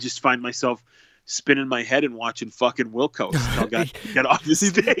I just find myself spinning my head and watching fucking Wilco. Get off the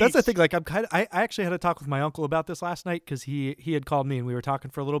stage. That's the thing. Like I actually had a talk with my uncle about this last night because he had called me and we were talking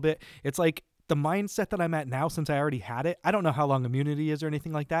for a little bit. It's like the mindset that I'm at now, since I already had it, I don't know how long immunity is or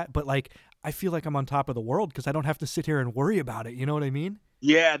anything like that, but like I feel like I'm on top of the world because I don't have to sit here and worry about it. You know what I mean?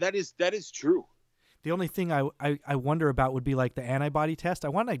 Yeah, that is true. The only thing I wonder about would be like the antibody test. I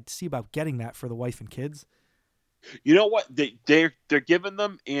want to see about getting that for the wife and kids. You know what? They're giving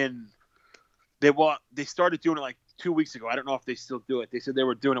them in. They started doing it like 2 weeks ago. I don't know if they still do it. They said they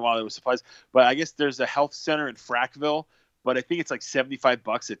were doing it while they were supplies, but I guess there's a health center in Frackville, but I think it's like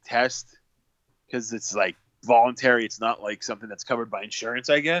 $75 a test. Because it's like voluntary, it's not like something that's covered by insurance,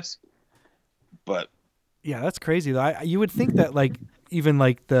 I guess. But yeah, that's crazy though. You would think that like even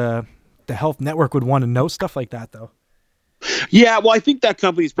like the health network would want to know stuff like that though. Yeah, well, I think that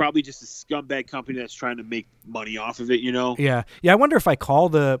company is probably just a scumbag company that's trying to make money off of it, Yeah. I wonder if I call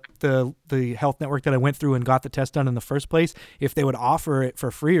the health network that I went through and got the test done in the first place, if they would offer it for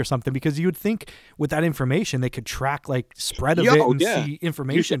free or something, because you would think with that information they could track like spread of it and see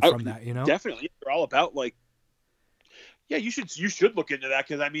information from that, Definitely, they're all about like, yeah, you should look into that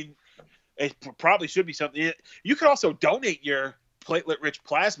because I mean, it probably should be something. You could also donate your platelet-rich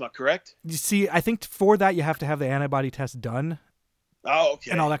plasma, correct? You see, I think for that you have to have the antibody test done. Oh, okay.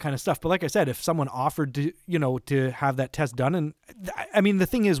 And all that kind of stuff. But like I said, if someone offered to, to have that test done, and I mean, the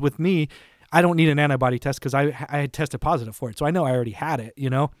thing is with me, I don't need an antibody test because I had tested positive for it. So I know I already had it,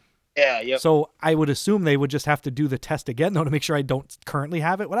 Yeah, yep. So I would assume they would just have to do the test again, though, to make sure I don't currently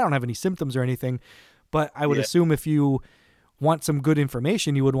have it. Well, I don't have any symptoms or anything. But I would assume if you want some good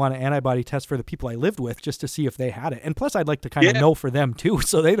information, you would want an antibody test for the people I lived with just to see if they had it. And plus I'd like to kind of know for them too.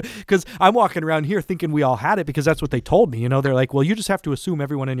 So because I'm walking around here thinking we all had it because that's what they told me, they're like, well, you just have to assume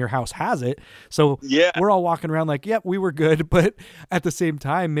everyone in your house has it. So we're all walking around like, yep, we were good. But at the same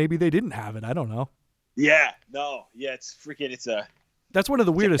time, maybe they didn't have it. I don't know. Yeah, no. Yeah. That's one of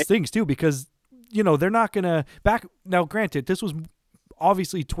the weirdest things too, because they're not going to now, granted, this was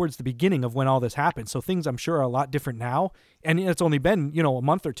obviously towards the beginning of when all this happened. So things I'm sure are a lot different now. And it's only been, a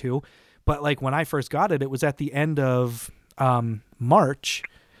month or two. But like when I first got it, it was at the end of March.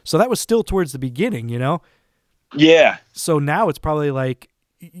 So that was still towards the beginning, Yeah. So now it's probably like,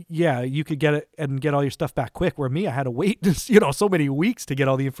 yeah, you could get it and get all your stuff back quick. Where me, I had to wait, so many weeks to get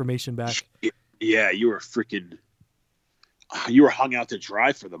all the information back. Yeah, you were hung out to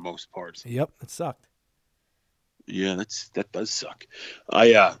dry for the most part. Yep, it sucked. Yeah, that does suck.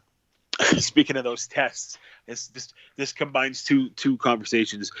 I speaking of those tests, this combines two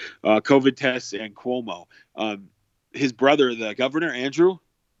conversations: COVID tests and Cuomo. His brother, the governor, Andrew.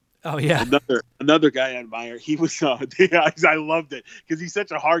 Oh yeah, another guy I admire. He was I loved it because he's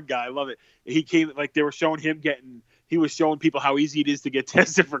such a hard guy. I love it. He came like they were showing him he was showing people how easy it is to get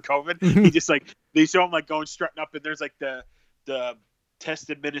tested for COVID. He just like they show him like going strutting up and there's like the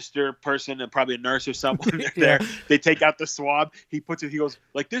test administer person and probably a nurse or someone there. They take out the swab. He goes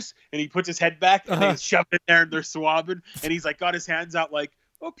like this and he puts his head back and they shove it there and they're swabbing and he's like got his hands out like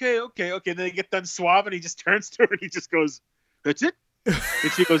okay. Then they get done swabbing. He just turns to her and he just goes, "That's it."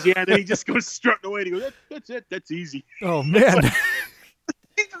 And she goes, "Yeah." And then he just goes strutting away and he goes, "That's it. That's easy." Oh man.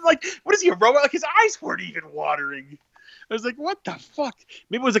 He's like, what is he, a robot? Like his eyes weren't even watering. I was like, what the fuck?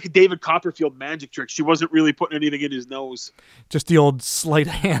 Maybe it was like a David Copperfield magic trick. She wasn't really putting anything in his nose. Just the old sleight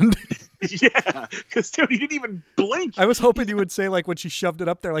of hand. Yeah, because dude, he didn't even blink. I was hoping you would say like when she shoved it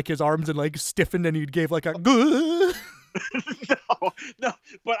up there, like his arms and like stiffened, and he gave like a. No,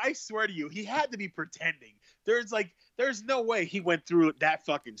 but I swear to you, he had to be pretending. There's no way he went through it that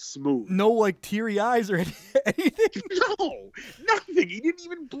fucking smooth. No, like teary eyes or anything. No, nothing. He didn't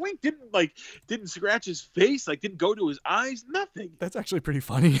even blink. Didn't scratch his face. Like, didn't go to his eyes. Nothing. That's actually pretty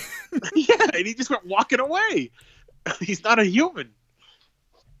funny. Yeah, and he just went walking away. He's not a human.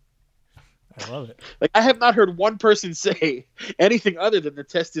 I love it. Like, I have not heard one person say anything other than the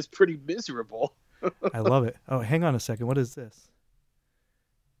test is pretty miserable. I love it. Oh, hang on a second. What is this?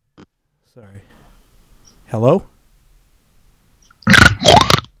 Sorry. Hello?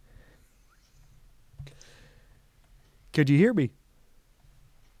 Could you hear me?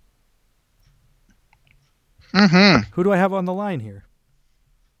 Mm-hmm. Who do I have on the line here?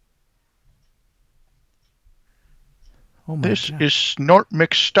 Oh my This God. is Snort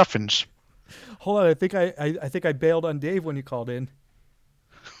McStuffins. Hold on. I think I bailed on Dave when you called in.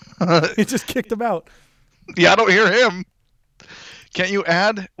 It just kicked him out. Yeah, I don't hear him. Can't you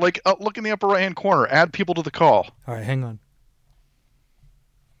add, look in the upper right-hand corner, add people to the call. All right, hang on.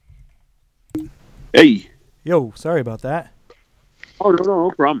 Hey. Yo, sorry about that. Oh, no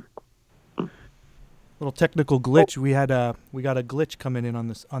problem. Little technical glitch. We got a glitch coming in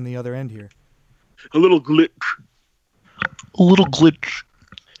on the other end here. A little glitch. A little glitch.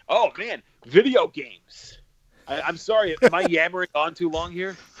 Oh, man. Video games. I'm sorry. Am I yammering on too long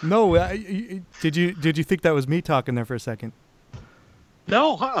here? No, did you think that was me talking there for a second?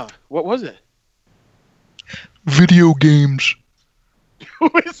 No, huh? What was it? Video games.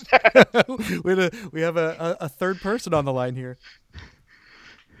 Who is that? we have a third person on the line here.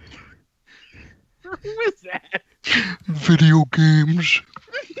 Who is that? Video games.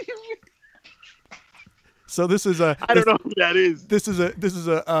 So this is I don't know who that is. This is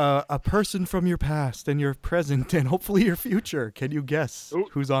a person from your past and your present and hopefully your future. Can you guess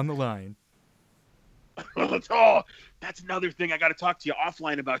who's on the line? Oh, that's another thing I got to talk to you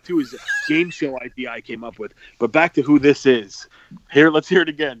offline about too. Is a game show idea I came up with. But back to who this is. Here, let's hear it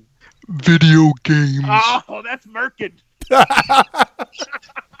again. Video games. Oh, that's Merkin.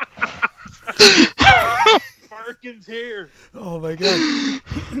 Merkin's here. Oh my God!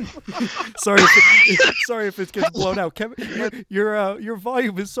 sorry if it gets blown out. Kevin, your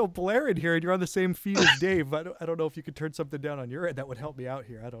volume is so blaring here, and you're on the same feed as Dave. I don't know if you could turn something down on your end. That would help me out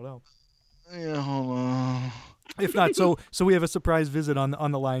here. I don't know. Yeah, hold on. If not, so we have a surprise visit on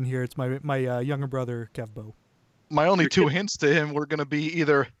the line here. It's my younger brother, Kevbo. My only two hints to him were going to be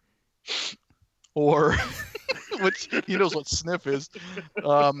either or, which he knows what sniff is,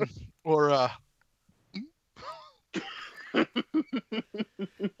 or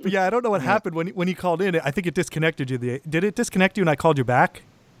But yeah, I don't know what happened when he called in. I think it disconnected you. Did it disconnect you and I called you back?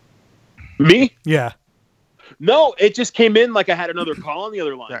 Me? Yeah. No, it just came in like I had another call on the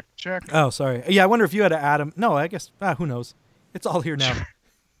other line. check. Oh, sorry. Yeah, I wonder if you had to add him. No, I guess. Who knows? It's all here now.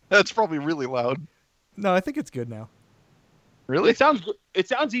 That's probably really loud. No, I think it's good now. Really? It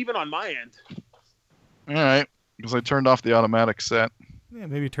sounds even on my end. All right, because I turned off the automatic set. Yeah,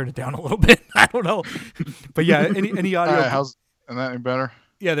 maybe turn it down a little bit. I don't know. But yeah, any audio. All right, and that any better?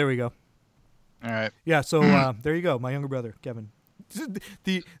 Yeah, there we go. All right. Yeah, so there you go. My younger brother, Kevin.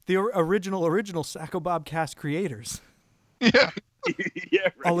 The original Sacco Bobcast creators. Yeah. Yeah,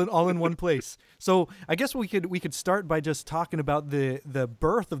 right. all in one place. So I guess we could start by just talking about the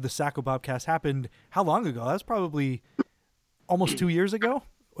birth of the Sacco Bobcast. Happened how long ago? That was probably almost 2 years ago,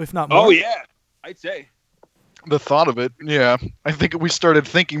 if not more. Oh yeah, I'd say. The thought of it, yeah. I think we started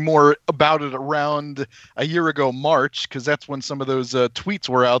thinking more about it around a year ago, March, because that's when some of those tweets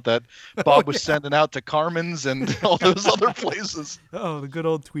were out that Bob was sending out to Carmen's and all those other places. Oh, the good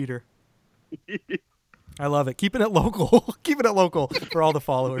old tweeter. I love it. Keeping it local. Keeping it local for all the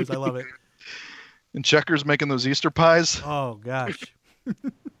followers. I love it. And Checkers making those Easter pies. Oh, gosh.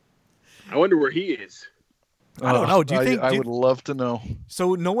 I wonder where he is. I don't know. Do you think? I would love to know.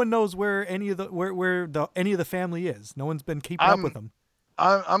 So no one knows where any of the family is. No one's been keeping up with them.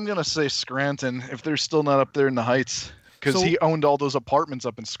 I'm gonna say Scranton if they're still not up there in the Heights, because he owned all those apartments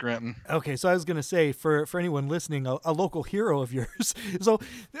up in Scranton. Okay, so I was gonna say for anyone listening, a local hero of yours. So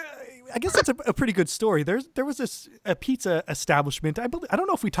I guess that's a pretty good story. There was a pizza establishment. I don't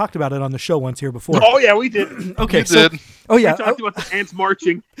know if we talked about it on the show once here before. Oh yeah, we did. Okay, we did. Oh yeah, we talked about the ants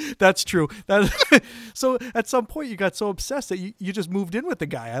marching. That's true. So at some point you got so obsessed that you just moved in with the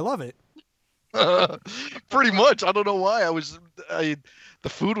guy. I love it. Pretty much. I don't know why. The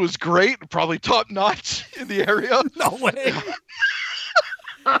food was great, probably top notch in the area. No way.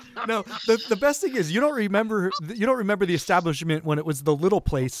 No, the best thing is you don't remember the establishment when it was the little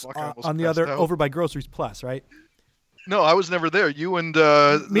place Fuck, I almost on the passed other out. over by Groceries Plus, right? No, I was never there. You and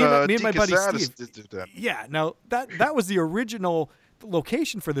Me and my buddy Casadas Steve. did that. Yeah, no, that was the original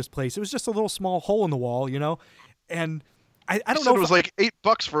location for this place. It was just a little small hole in the wall, and I You don't said know. it was like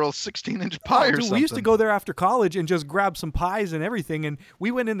 $8 for a 16-inch pie or Dude, something. we used to go there after college and just grab some pies and everything, and we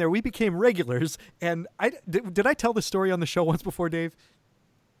went in there. We became regulars. And did I tell this story on the show once before, Dave?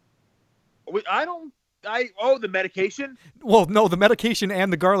 The medication. Well, no, the medication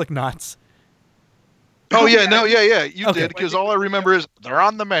and the garlic knots. Oh yeah, no, yeah, you Okay. did, because all I remember is they're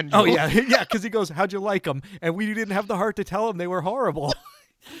on the menu. Oh yeah, yeah, because he goes, "How'd you like them?" And we didn't have the heart to tell him they were horrible.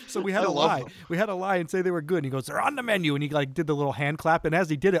 So we had I to love lie. them. We had to lie and say they were good. And he goes, "They're on the menu." And he like did the little hand clap. And as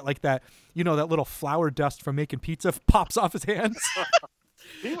he did it, like that, that little flour dust from making pizza pops off his hands.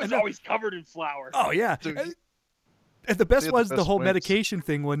 He was always covered in flour. Oh yeah. Dude, And the They best had was the the best whole wings. medication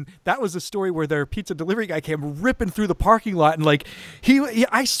thing when that was a story where their pizza delivery guy came ripping through the parking lot and like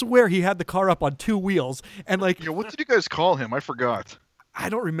I swear he had the car up on two wheels and like what did you guys call him? I forgot. I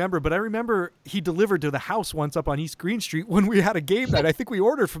don't remember, but I remember he delivered to the house once up on East Green Street when we had a game night. I think we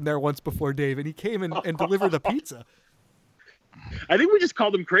ordered from there once before, Dave, and he came and delivered the pizza. I think we just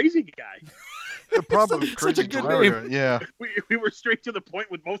called him Crazy Guy. Probably such a Crazy good Driver, yeah. We were straight to the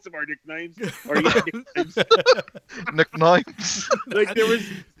point with most of our nicknames. Nicknames. Nicknames. Like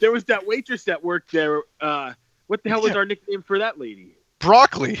there was that waitress that worked there. What the hell was our nickname for that lady?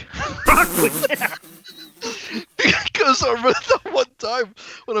 Broccoli. Broccoli. Yeah. Because I remember that one time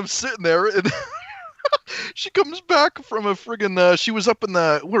when I'm sitting there and she comes back from a friggin' she was up in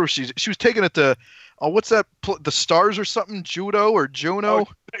where was she? She was taking it to what's that? The Stars or something? Judo or Juno? Oh,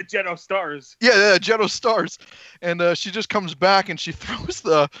 Jetto Stars. Yeah, Jetto Stars. And she just comes back and she throws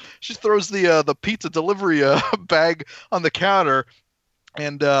the pizza delivery bag on the counter,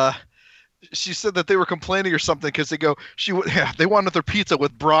 and she said that they were complaining or something because they wanted their pizza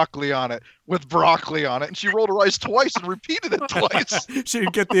with broccoli on it, and she rolled her eyes twice and repeated it twice. She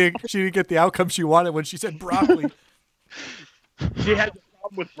didn't get the outcome she wanted when she said broccoli. She had the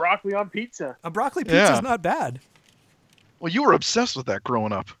problem with broccoli on pizza. A broccoli pizza is Yeah. not bad. Well, you were obsessed with that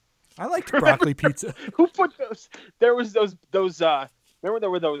growing up. I liked broccoli pizza. Who put those? There was those. Remember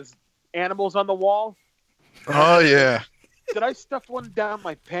there were those animals on the wall. Oh yeah. Did I stuff one down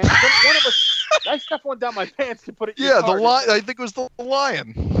my pants? One of us. I stuffed one down my pants to put it. In Yeah, your the car. lion. I think it was the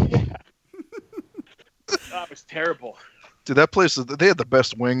lion. Yeah. That was terrible. Dude, that place, they had the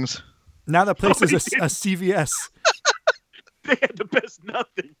best wings. Now that place is a CVS. They had the best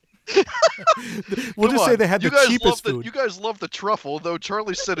nothing. We'll Come just say on. they had You the guys cheapest love food. You guys love the truffle, though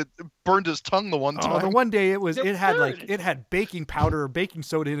Charlie said it burned his tongue the one Oh, time. the one day it had good. it had baking powder or baking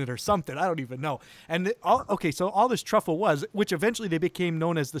soda in it or something. I don't even know. And so all this truffle was, which eventually they became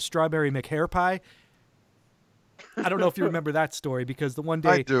known as the strawberry McHare pie. I don't know if you remember that story because the one day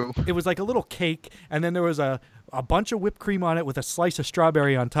I do. it was like a little cake and then there was a bunch of whipped cream on it with a slice of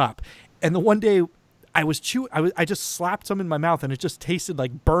strawberry on top. And the one day I just slapped some in my mouth and it just tasted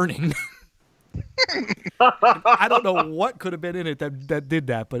like burning. I don't know what could have been in it that did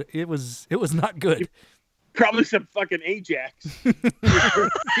that, but it was not good. Probably some fucking Ajax. You're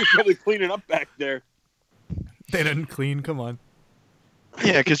probably cleaning up back there. They didn't clean. Come on.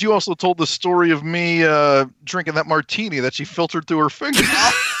 Yeah, because you also told the story of me drinking that martini that she filtered through her fingers.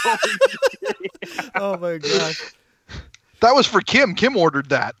 Oh my gosh. That was for Kim. Kim ordered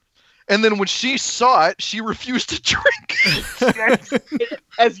that. And then when she saw it, she refused to drink.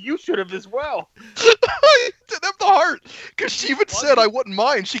 As you should have as well. I didn't have the heart. Because she even said I wouldn't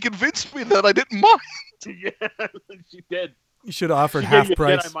mind. She convinced me that I didn't mind. Yeah, she did. You should have offered She half gave you a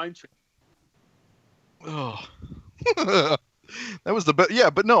price. Jedi mind trick. Oh. That was the best. Yeah,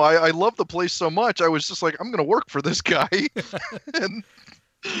 but no, I love the place so much. I was just like, I'm going to work for this guy. and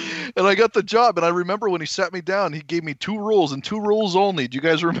I got the job. And I remember when he sat me down, he gave me 2 rules and 2 rules only. Do you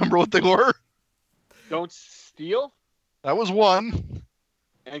guys remember what they were? Don't steal That was one.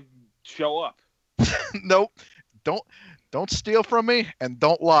 and show up. Nope. Don't steal from me and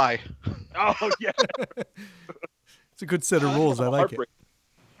don't lie. Oh yeah. It's a good set of rules. I like it. Heartbreak.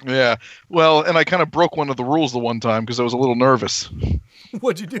 Yeah. Well, and I kind of broke one of the rules the one time because I was a little nervous.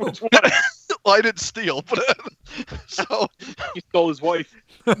 What'd you do? Well, I didn't steal, but so He stole his wife.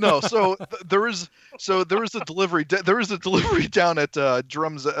 no. So there is a delivery. There is a delivery down at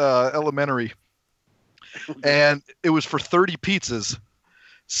Drums Elementary, and it was for 30 pizzas.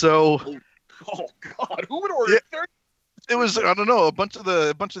 So Oh God, who would order 30 it was I don't know, a bunch of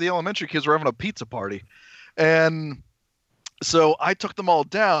the elementary kids were having a pizza party, and so I took them all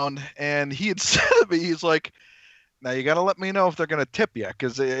down, and he had said to me, he's like, now you got to let me know if they're going to tip you,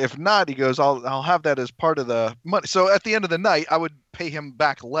 because if not, he goes, I'll have that as part of the money. So at the end of the night, I would pay him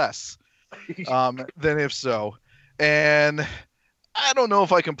back less than if so. And I don't know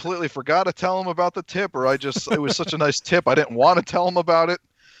if I completely forgot to tell him about the tip, or it was such a nice tip, I didn't want to tell him about it.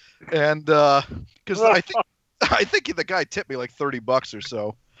 And because I think the guy tipped me like $30 or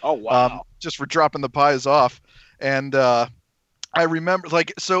so. Oh wow! Just for dropping the pies off. And I remember,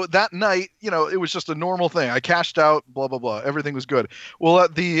 like, so that night, it was just a normal thing. I cashed out, blah, blah, blah. Everything was good. Well,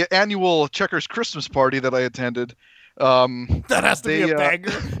 at the annual Checkers Christmas party that I attended, that has to be a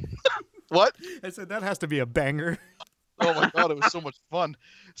banger. What? I said that has to be a banger. Oh my God, it was so much fun.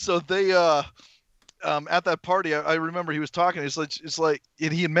 So they, at that party, I remember he was talking. It's like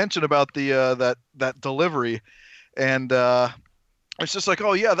he had mentioned about the that delivery, and it's just like,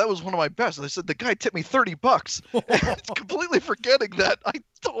 oh yeah, that was one of my best. And I said the guy tipped me $30. And completely forgetting that I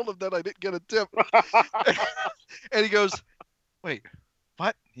told him that I didn't get a tip. And he goes, "Wait,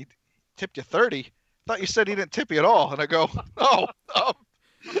 what? He tipped you 30? Thought you said he didn't tip you at all." And I go, "Oh,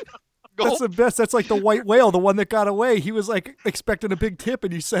 that's the best. That's like the white whale, the one that got away. He was like expecting a big tip,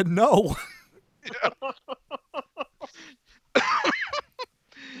 and you said no." Yeah.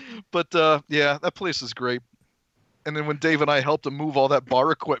 But yeah, that place is great. And then when Dave and I helped him move all that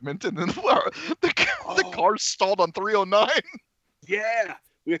bar equipment, and then the car stalled on 309. Yeah,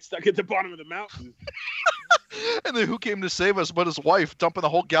 we got stuck at the bottom of the mountain. And then who came to save us but his wife, dumping the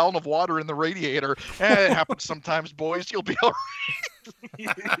whole gallon of water in the radiator. It happens sometimes, boys. You'll be all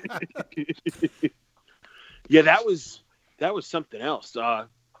right. Yeah, that was something else.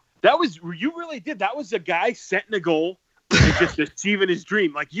 You really did. That was a guy setting a goal and just achieving his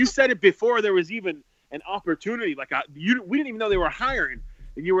dream. Like you said it before, there was even an opportunity. Like we didn't even know they were hiring,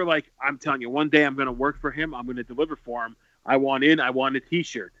 and you were like, "I'm telling you, one day I'm going to work for him. I'm going to deliver for him. I want a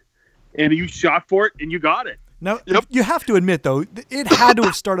T-shirt," and you shot for it, and you got it. Now, you have to admit though, it had to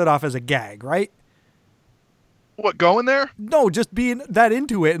have started off as a gag, right? What, going there? No, just being that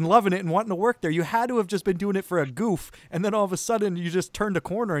into it and loving it and wanting to work there. You had to have just been doing it for a goof, and then all of a sudden you just turned a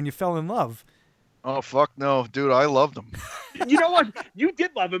corner and you fell in love. Oh fuck no, dude! I loved him. You know what? You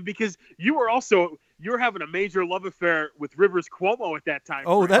did love him because you were having a major love affair with Rivers Cuomo at that time.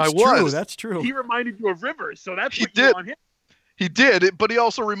 Oh, that's true. That's true. He reminded you of Rivers, so that's He what did. you on him. He did, but he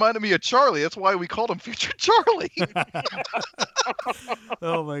also reminded me of Charlie. That's why we called him Future Charlie.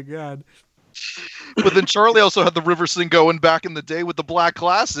 Oh my God. But then Charlie also had the Rivers thing going back in the day with the black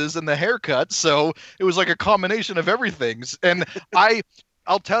glasses and the haircut, so it was like a combination of everything. And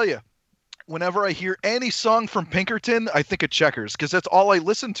I'll tell you, whenever I hear any song from Pinkerton, I think of Checkers, because that's all I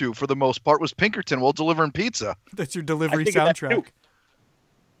listened to for the most part was Pinkerton while delivering pizza. That's your delivery soundtrack.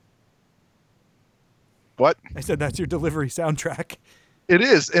 What? I said that's your delivery soundtrack. It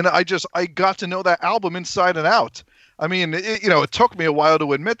is, and I got to know that album inside and out. I mean, it took me a while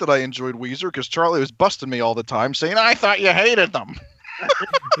to admit that I enjoyed Weezer because Charlie was busting me all the time, saying, "I thought you hated them."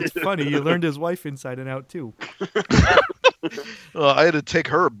 It's funny. You learned his wife inside and out, too. I had to take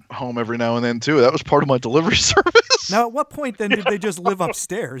her home every now and then, too. That was part of my delivery service. Now, at what point, then, did they just live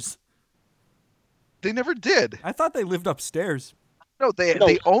upstairs? They never did. I thought they lived upstairs. No,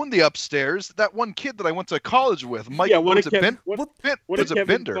 they owned the upstairs. That one kid that I went to college with, Mike, one of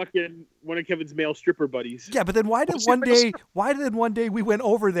Kevin's male stripper buddies. Yeah, but then why did one day we went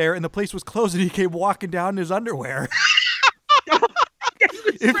over there and the place was closed and he came walking down in his underwear?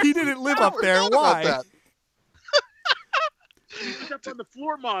 If he didn't live up there, why? He was up on the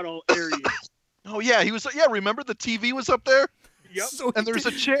floor model area. Oh yeah, he was. Yeah, remember the TV was up there? Yep. And there's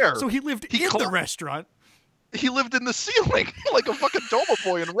a chair. So he lived in the restaurant. He lived in the ceiling like a fucking Doma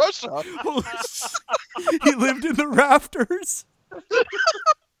boy in Russia. He lived in the rafters.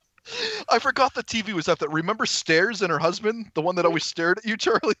 I forgot the TV was up there. Remember Stairs and her husband? The one that always stared at you,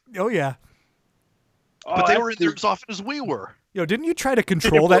 Charlie? Oh, yeah. But they were in there as often as we were. Didn't you try to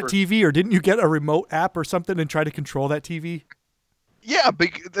control that TV, or didn't you get a remote app or something and try to control that TV? Yeah,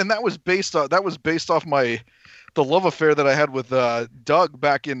 and that was based off the love affair that I had with Doug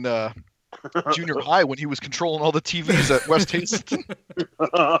back in junior high when he was controlling all the TVs at West Hastings.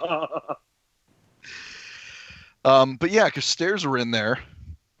 But yeah, because Stairs were in there,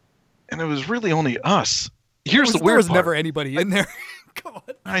 and it was really only us. Here's the weird part. There was never anybody in there. Come on.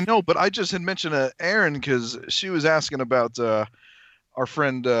 I know, but I just had mentioned Erin because she was asking about our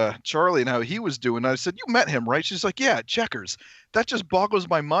friend Charlie and how he was doing. I said, "You met him, right?" She's like, "Yeah, at Checkers." That just boggles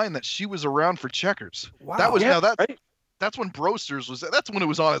my mind that she was around for Checkers. Wow. That was right? That's when Brosters was. That's when it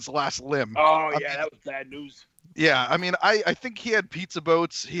was on its last limb. Oh yeah, that was bad news. Yeah, I mean, I think he had pizza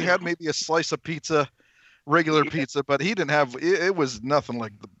boats. He had maybe a slice of pizza, regular pizza, but he didn't have. It was nothing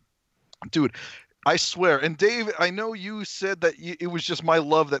like the dude. I swear. And Dave, I know you said that it was just my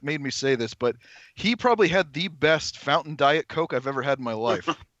love that made me say this, but he probably had the best fountain diet Coke I've ever had in my life.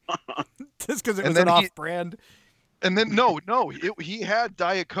 Just because it And was an then off-brand. And then he had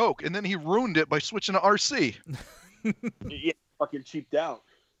Diet Coke, and then he ruined it by switching to RC. Yeah, fucking cheaped out.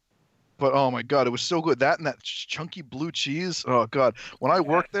 But oh my god, it was so good. That and that chunky blue cheese. Oh god, when I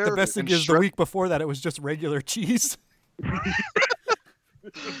worked there, The best thing and is the week before that it was just regular cheese.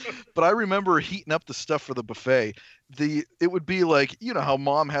 But I remember heating up the stuff for the buffet. It would be like, you know how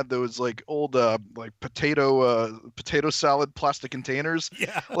mom had those like old like potato salad plastic containers.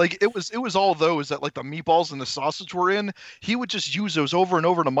 Yeah. Like it was all those that like the meatballs and the sausage were in. He would just use those over and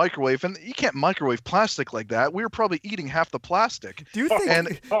over in a microwave, and you can't microwave plastic like that. We were probably eating half the plastic. Do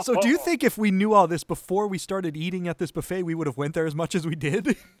you think if we knew all this before we started eating at this buffet, we would have went there as much as we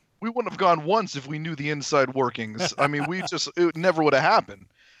did? We wouldn't have gone once if we knew the inside workings. I mean, it never would have happened.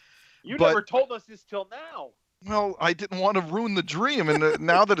 You never told us this till now. Well, I didn't want to ruin the dream, and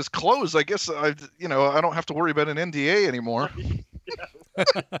now that it's closed, I guess I don't have to worry about an NDA anymore.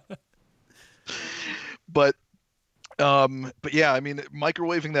 But yeah, I mean,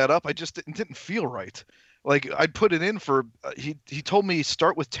 microwaving that up, I just didn't feel right. Like I'd put it in for he told me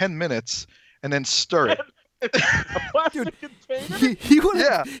start with 10 minutes and then stir it. A plastic container? He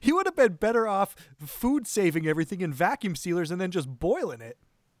would have been better off food saving everything in vacuum sealers and then just boiling it.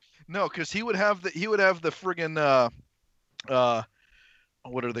 No, because he would have the friggin'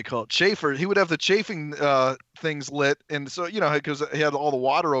 what are they called? Chafer. He would have the chafing things lit, and so because he had all the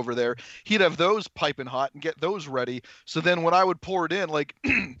water over there, he'd have those piping hot and get those ready. So then when I would pour it in, like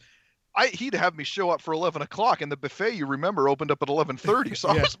he'd have me show up for 11 o'clock, and the buffet, you remember, opened up at 11:30. So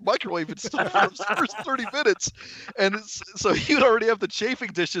I was microwaving stuff for the first 30 minutes, and so he'd already have the chafing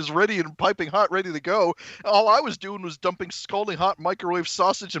dishes ready and piping hot, ready to go. All I was doing was dumping scalding hot microwave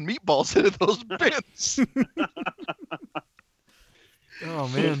sausage and meatballs into those bins. Oh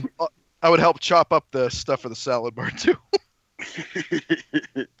man! I would help chop up the stuff for the salad bar too.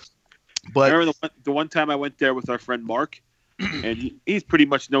 But I remember the one time I went there with our friend Mark. And he's pretty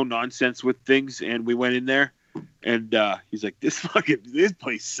much no nonsense with things. And we went in there, and he's like, "This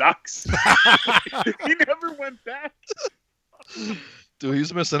place sucks." He never went back. Dude,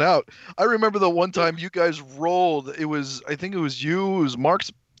 he's missing out. I remember the one time you guys rolled. I think it was you. It was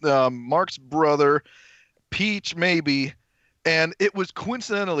Mark's brother, Peach maybe. And it was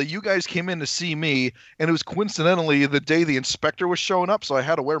coincidentally, you guys came in to see me, and it was coincidentally the day the inspector was showing up, so I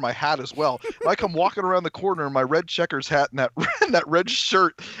had to wear my hat as well. And I come walking around the corner in my red checkers hat and that red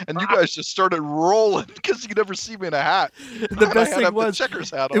shirt, and you guys just started rolling because you never see me in a hat. The best thing was checkers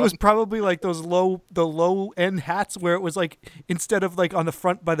hat it on. was probably like the low end hats where it was like instead of like on the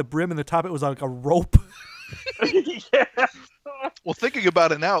front by the brim and the top, it was like a rope. Yeah. Well, thinking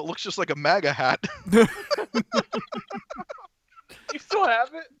about it now, it looks just like a MAGA hat. You still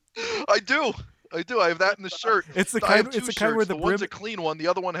have it? I do. I have that in the shirt. It's the I kind. have It's two the kind where shirts. the The brim. one's a clean one. The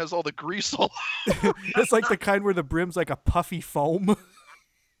other one has all the grease all. It's like the kind where the brim's like a puffy foam.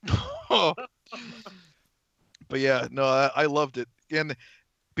 But yeah, no, I loved it, and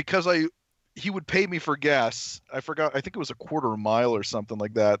because he would pay me for gas. I forgot. I think it was a quarter mile or something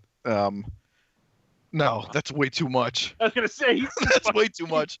like that. No, that's way too much. I was gonna say That's way too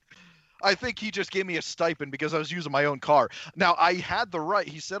much. I think he just gave me a stipend because I was using my own car. Now, I had the right.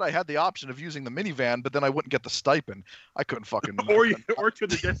 He said I had the option of using the minivan, but then I wouldn't get the stipend. I couldn't fucking. or to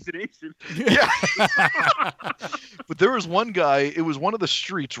the destination. Yeah. But there was one guy. It was one of the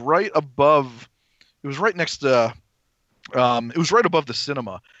streets right above. It was right next to. It was right above the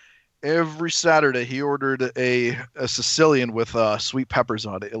cinema. Every Saturday, he ordered a Sicilian with sweet peppers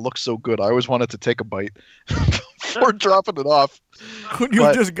on it. It looked so good. I always wanted to take a bite before dropping it off. Couldn't you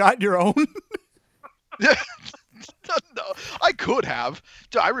have just got your own? Yeah. No, I could have.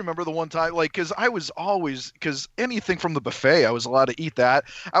 I remember the one time, like, because anything from the buffet, I was allowed to eat that.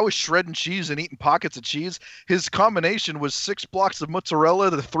 I was shredding cheese and eating pockets of cheese. His combination was 6 blocks of mozzarella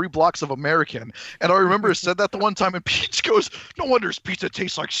to 3 blocks of American. And I remember I said that the one time, and Peach goes, "No wonder his pizza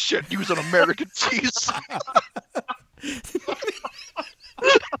tastes like shit using American cheese."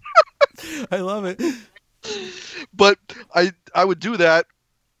 I love it. But I would do that.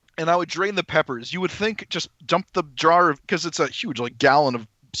 And I would drain the peppers. You would think just dump the jar of, because it's a huge like gallon of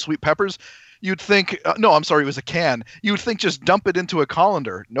sweet peppers. You'd think, no, I'm sorry, it was a can. You would think just dump it into a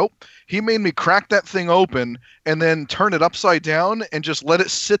colander. Nope. He made me crack that thing open and then turn it upside down and just let it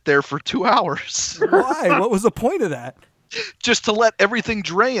sit there for 2 hours. Why? What was the point of that? just to let everything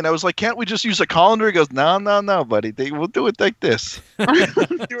drain. I was like, can't we just use a colander? He goes, no, buddy. We'll do it like this. Do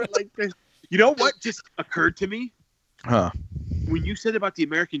it like this. You know what just occurred to me? Huh. When you said about the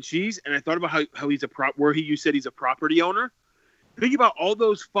American cheese, and I thought about how he's you said he's a property owner. Think about all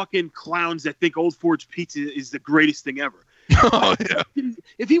those fucking clowns that think Old Forge Pizza is the greatest thing ever. Oh, yeah.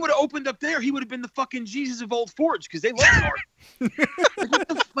 If he would have opened up there, he would have been the fucking Jesus of Old Forge because they love art.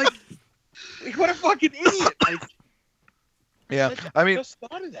 What a fucking idiot! Yeah, I mean, just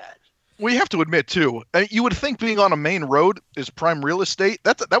thought of that. we have to admit too. You would think being on a main road is prime real estate.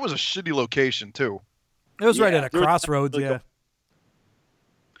 That was a shitty location too. It was right at a crossroads. Yeah.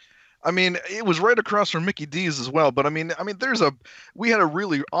 I mean, it was right across from Mickey D's as well. But I mean, we had a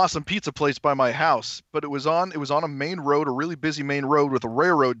really awesome pizza place by my house, but it was on a main road, a really busy main road with a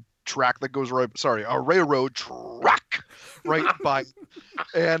railroad track that goes a railroad track right by,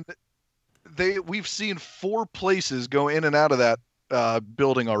 and we've seen 4 places go in and out of that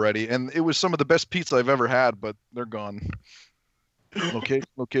building already, and it was some of the best pizza I've ever had, but they're gone.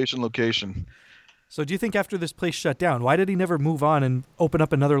 Location. So do you think after this place shut down, why did he never move on and open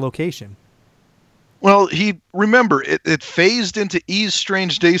up another location? Well, it phased into E's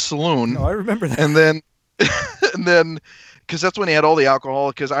Strange Day Saloon. No, I remember that. And then, because that's when he had all the alcohol.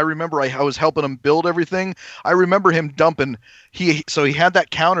 Because I remember I was helping him build everything. I remember him dumping. So he had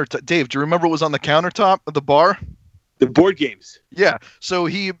that countertop. Dave, do you remember what was on the countertop of the bar? The board games. Yeah. So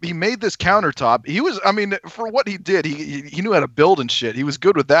he made this countertop. For what he did, he knew how to build and shit. He was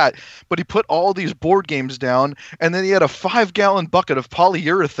good with that. But he put all these board games down, and then he had a 5-gallon bucket of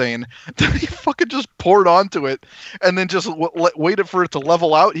polyurethane that he fucking just poured onto it, and then just waited for it to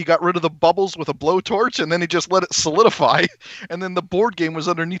level out. He got rid of the bubbles with a blowtorch, and then he just let it solidify, and then the board game was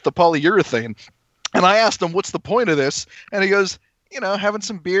underneath the polyurethane. And I asked him, "What's the point of this?" And he goes, having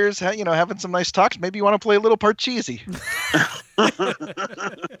some beers, having some nice talks. Maybe you want to play a little Parcheesi.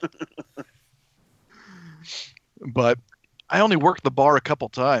 But I only worked the bar a couple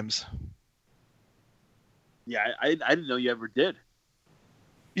times. Yeah, I didn't know you ever did.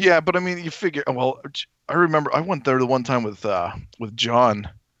 Yeah, but I mean, you figure. Well, I remember I went there the one time with John,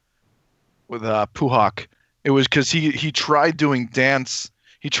 with Povich. It was because he tried doing dance.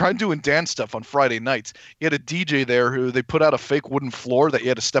 He tried doing dance stuff on Friday nights. He had a DJ there who they put out a fake wooden floor that you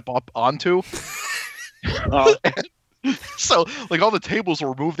had to step up onto. So, like, all the tables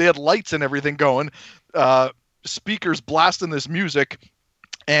were moved. They had lights and everything going. Speakers blasting this music.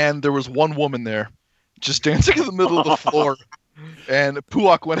 And there was one woman there just dancing in the middle of the floor. And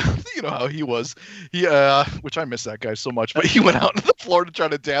Povich went out, you know how he was. Which I miss that guy so much, but he went out on the floor to try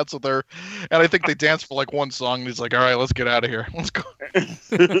to dance with her. And I think they danced for like one song. And he's like, all right, let's get out of here. Let's go.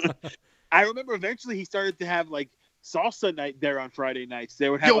 I remember eventually he started to have like salsa night there on Friday nights. They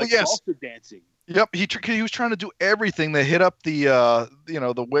would have salsa dancing. Yep. He was trying to do everything that hit up the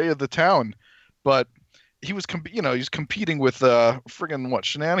the way of the town. But he was he's competing with friggin'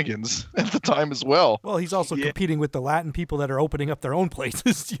 shenanigans at the time as well. Well, he's also competing with the Latin people that are opening up their own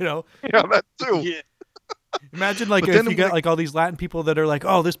places, Yeah, that too. Yeah. Imagine if you got like all these Latin people that are like,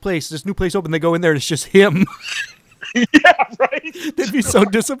 oh, this new place open, they go in there and it's just him. Yeah, right. They'd be so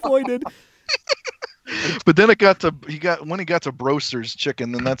disappointed. But then when he got to Broster's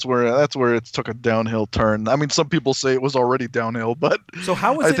Chicken, then that's where it took a downhill turn. I mean, some people say it was already downhill, but so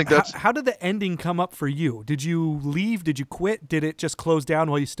how did the ending come up for you? Did you leave? Did you quit? Did it just close down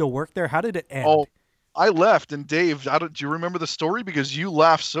while you still worked there? How did it end? Oh, I left, and Dave, do you remember the story? Because you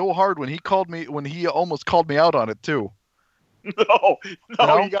laughed so hard when he almost called me out on it too. No, you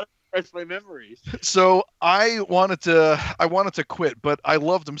got to refresh my memories. So I wanted to quit, but I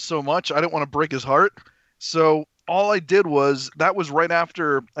loved him so much. I didn't want to break his heart. So all I did that was right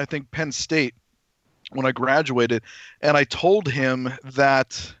after, I think, Penn State, when I graduated. And I told him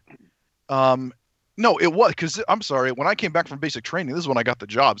that, no, it was, because I'm sorry, when I came back from basic training, this is when I got the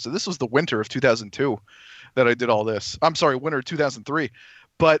job. So this was the winter of 2002 that I did all this. I'm sorry, winter of 2003.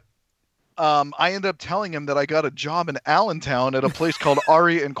 But I ended up telling him that I got a job in Allentown at a place called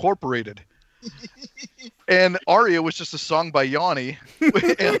Aria Incorporated. And Aria was just a song by Yanni.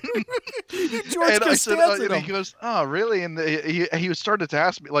 And I said, and he goes, oh, really? And he started to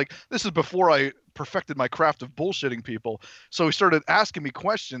ask me, like, this is before I perfected my craft of bullshitting people. So he started asking me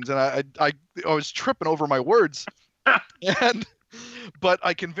questions, and I was tripping over my words. But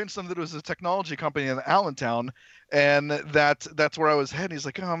I convinced him that it was a technology company in Allentown, and that's where I was heading. He's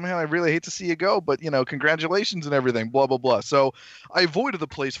like, oh man, I really hate to see you go, but congratulations and everything, blah, blah, blah. So I avoided the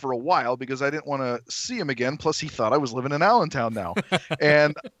place for a while because I didn't want to see him again. Plus he thought I was living in Allentown now.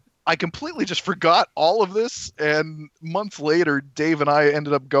 And I completely just forgot all of this. And months later, Dave and I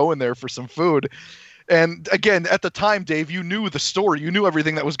ended up going there for some food. And again, at the time, Dave, you knew the story. You knew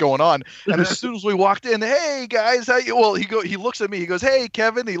everything that was going on. And as soon as we walked in, hey guys, how you? Well, he looks at me. He goes, hey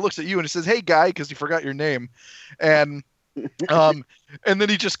Kevin. He looks at you and he says, hey guy, because he forgot your name. And and then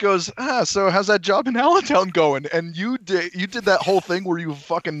he just goes, so how's that job in Allentown going? And you did that whole thing where you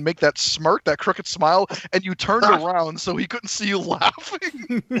fucking make that smirk, that crooked smile, and you turned around so he couldn't see you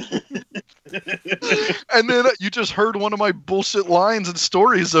laughing. And then you just heard one of my bullshit lines and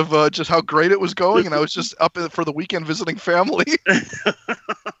stories of just how great it was going, and I was just up for the weekend visiting family.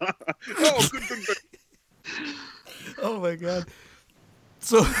 Oh, good. Oh my god.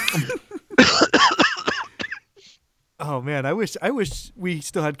 So oh man, I wish we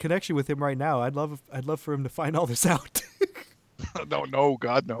still had connection with him right now. I'd love for him to find all this out. No,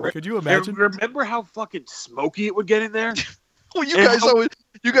 God, no. Could you imagine? Remember how fucking smoky it would get in there? Well, you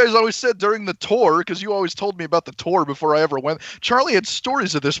guys always said during the tour, because you always told me about the tour before I ever went. Charlie had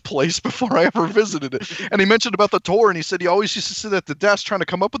stories of this place before I ever visited it, and he mentioned about the tour, and he said he always used to sit at the desk trying to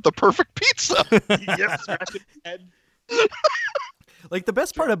come up with the perfect pizza. Yep, scratching his head. Like the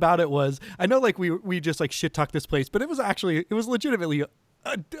best part about it was, I know like we just like shit talked this place, but it was legitimately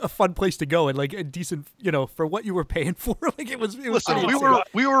a fun place to go and like a decent, for what you were paying for. Like it was. Listen,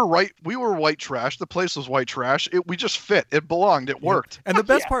 we were white trash. The place was white trash. We just fit. It belonged. It worked. And the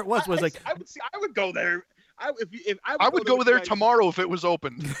best part was like I would go there. I would go there tomorrow if it was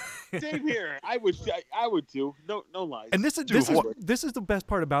open. Same here. I would too. No lies. And this is the best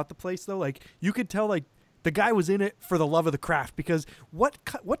part about the place though. Like you could tell like the guy was in it for the love of the craft, because what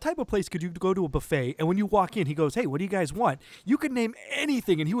type of place could you go to a buffet and when you walk in he goes, hey, what do you guys want? You could name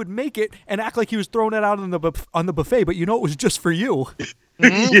anything and he would make it and act like he was throwing it out on the buffet, but it was just for you.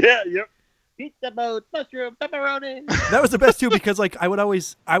 Mm-hmm. Yeah, yep. Pizza boat, mushroom, pepperoni. That was the best too, because like I would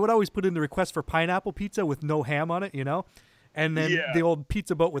always put in the request for pineapple pizza with no ham on it, and then the old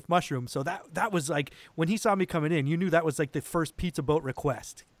pizza boat with mushroom. So that was like, when he saw me coming in, you knew that was like the first pizza boat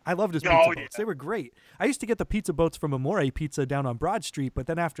request. I loved his pizza boats. They were great. I used to get the pizza boats from a Maury Pizza down on Broad Street, but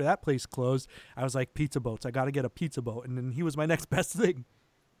then after that place closed, I was like, pizza boats. I got to get a pizza boat. And then he was my next best thing.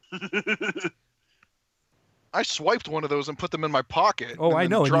 I swiped one of those and put them in my pocket. Oh, I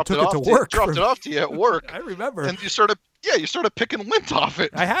know. And you took it to work. Dropped it off to you at work. I remember. And you started picking lint off it.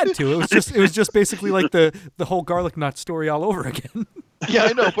 I had to. It was just basically like the whole garlic nut story all over again. Yeah,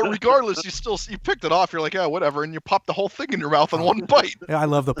 I know. But regardless, you picked it off. You're like, yeah, whatever. And you popped the whole thing in your mouth in one bite. Yeah, I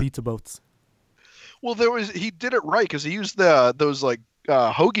love the pizza boats. Well, he did it right, because he used those like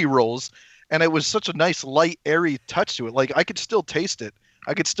hoagie rolls, and it was such a nice, light, airy touch to it. Like I could still taste it.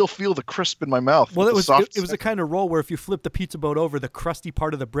 I could still feel the crisp in my mouth. Well, it was the kind of roll where if you flipped the pizza boat over, the crusty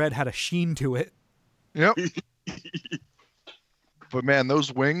part of the bread had a sheen to it. Yep. But man,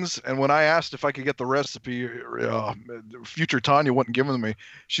 those wings, and when I asked if I could get the recipe, future Tanya wouldn't give them to me.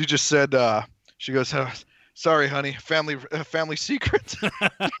 She just said, she goes, sorry, honey, family secret.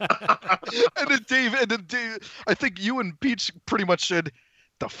 and then Dave, I think you and Peach pretty much said,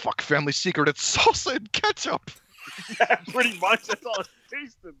 the fuck family secret? It's salsa and ketchup. Yeah, pretty much. That's all it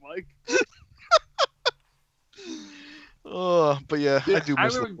tasted like. But yeah, I do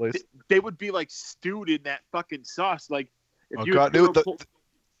miss the place. They would be like stewed in that fucking sauce. Like,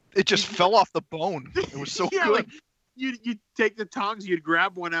 it just fell off the bone. It was so good. Like, you'd take the tongs, you'd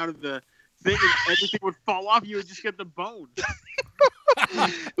grab one out of the thing, and everything would fall off. You would just get the bone.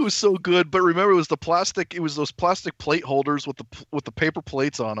 It was so good. But remember, it was those plastic plate holders with the paper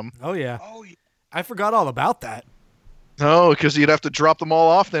plates on them. Oh yeah. I forgot all about that. No, because you'd have to drop them all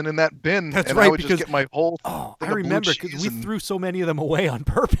off then in that bin. That's and right. I would just get my whole. Oh, I remember because we threw so many of them away on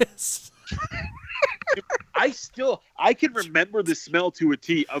purpose. I can remember the smell to a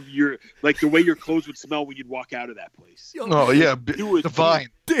T of the way your clothes would smell when you'd walk out of that place. Oh yeah, divine.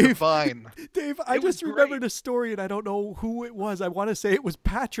 Divine. Dave, I just remembered a story and I don't know who it was. I want to say it was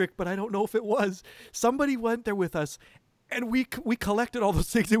Patrick, but I don't know if it was. Somebody went there with us. And we collected all those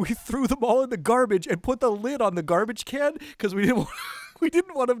things and we threw them all in the garbage and put the lid on the garbage can because we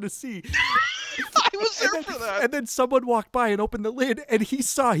didn't want them to see. I was there for that. And then someone walked by and opened the lid and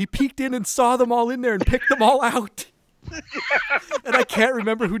he peeked in and saw them all in there and picked them all out. And I can't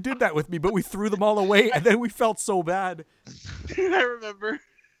remember who did that with me, but we threw them all away and then we felt so bad. I remember.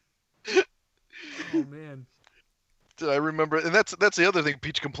 Oh man. I remember, and that's the other thing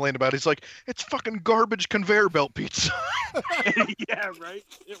Peach complained about. He's like, it's fucking garbage conveyor belt pizza. Yeah, right.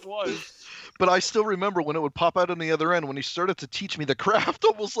 It was. But I still remember when it would pop out on the other end when he started to teach me the craft,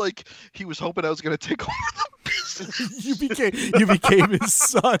 almost like he was hoping I was going to take over the business. You became his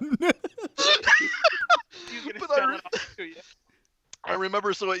son. I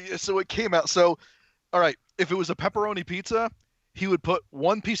remember, so it came out. So, all right, if it was a pepperoni pizza, he would put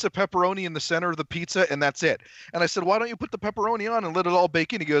one piece of pepperoni in the center of the pizza, and that's it. And I said, why don't you put the pepperoni on and let it all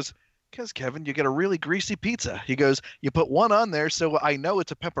bake in? He goes, because, Kevin, you get a really greasy pizza. He goes, you put one on there so I know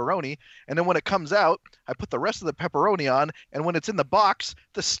it's a pepperoni, and then when it comes out, I put the rest of the pepperoni on, and when it's in the box,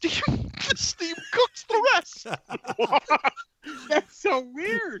 the steam cooks the rest. That's so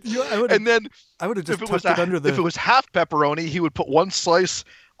weird. And then I would have just tucked it under the... If it was half pepperoni, he would put one slice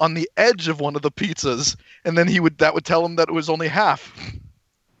on the edge of one of the pizzas, and then that would tell him that it was only half.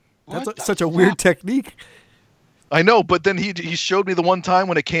 That's such a weird technique. I know, but then he showed me the one time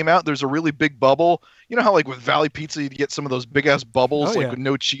when it came out, there's a really big bubble. You know how like with Valley Pizza, you get some of those big ass bubbles with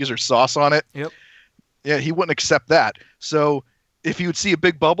no cheese or sauce on it? Yep. Yeah, he wouldn't accept that. So if he would see a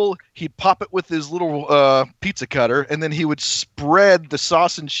big bubble, he'd pop it with his little pizza cutter, and then he would spread the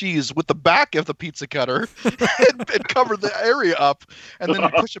sauce and cheese with the back of the pizza cutter and cover the area up, and then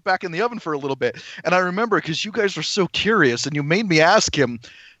he'd push it back in the oven for a little bit. And I remember, because you guys were so curious, and you made me ask him,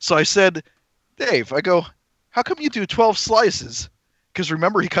 so I said, Dave, I go, how come you do 12 slices? Because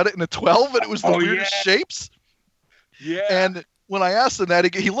remember, he cut it into 12, and it was the weirdest shapes? Yeah. And when I asked him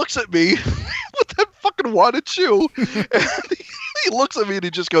that, he looks at me with that fucking wadded shoe, and he looks at me and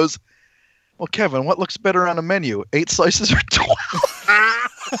he just goes, well, Kevin, what looks better on a menu, 8 slices or 12?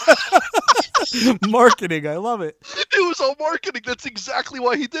 Marketing, I love it. It was all marketing. That's exactly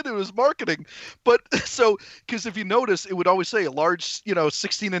why he did it. It was marketing. But so, because if you notice, it would always say a large,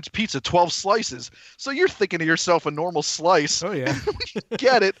 16-inch pizza, 12 slices. So you're thinking to yourself a normal slice. Oh, yeah.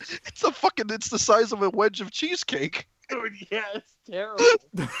 Get it? It's the size of a wedge of cheesecake. Dude, yeah, it's terrible.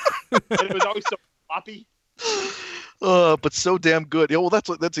 And it was always so floppy. But so damn good. Yeah, well, that's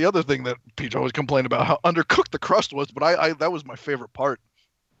the other thing that Peach always complained about, how undercooked the crust was. But I that was my favorite part.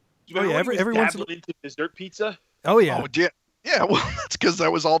 Oh yeah, everyone's into dessert pizza. Oh yeah. Oh yeah. Yeah. Well, that's because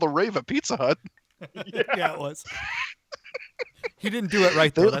that was all the rave at Pizza Hut. Yeah, it was. He didn't do it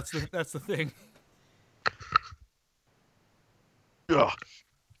right though. That's the thing. Ugh.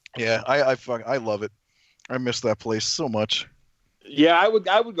 Yeah, I love it. I miss that place so much. Yeah, I would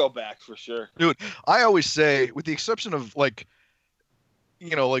go back for sure. Dude, I always say, with the exception of like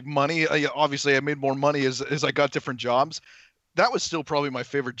money, obviously I made more money as I got different jobs. That was still probably my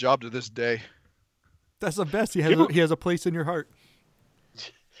favorite job to this day. That's the best. He has a place in your heart.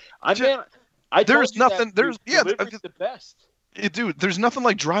 There's nothing. There's the best. Dude, there's nothing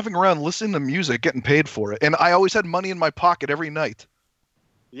like driving around listening to music, getting paid for it, and I always had money in my pocket every night.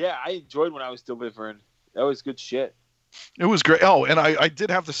 Yeah, I enjoyed when I was delivering. That was good shit. It was great. Oh, and I did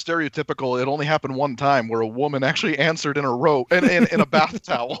have the stereotypical, it only happened one time, where a woman actually answered in a row in a bath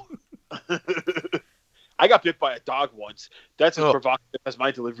towel. I got bit by a dog once. That's as provocative as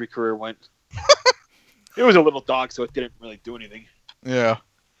my delivery career went. It was a little dog, so it didn't really do anything. Yeah.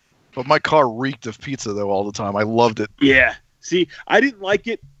 But my car reeked of pizza, though, all the time. I loved it. Yeah. See, I didn't like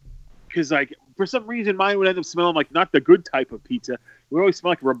it because, like, for some reason, mine would end up smelling like not the good type of pizza. It would always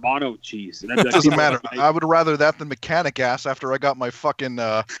smell like Romano cheese. And it doesn't matter. I would rather that than mechanic gas after I got my fucking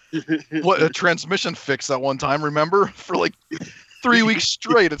transmission fixed that one time, remember? For like 3 weeks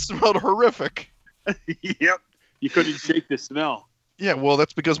straight. It smelled horrific. Yep. You couldn't shake the smell. Yeah, well,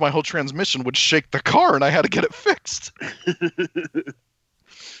 that's because my whole transmission would shake the car and I had to get it fixed.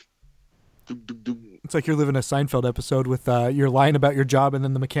 It's like you're living a Seinfeld episode with you're lying about your job and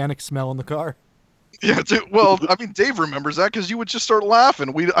then the mechanic smell in the car. Yeah, dude, well, I mean, Dave remembers that because you would just start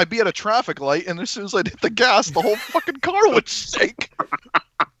laughing. I'd be at a traffic light, and as soon as I'd hit the gas, the whole fucking car would shake.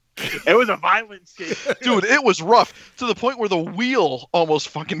 It was a violent shake. Dude, it was rough, to the point where the wheel almost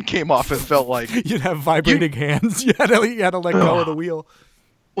fucking came off, it felt like. You'd have vibrating hands. You had to let go of the wheel.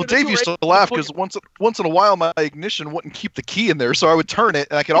 Well, Dave used to laugh because once in a while my ignition wouldn't keep the key in there, so I would turn it,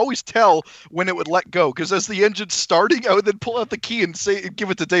 and I could always tell when it would let go. Because as the engine's starting, I would then pull out the key and give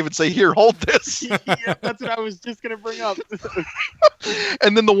it to Dave and say, "Here, hold this." Yeah, that's what I was just gonna bring up.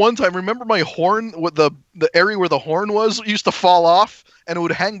 And then the one time, remember my horn? With the area where the horn was used to fall off, and it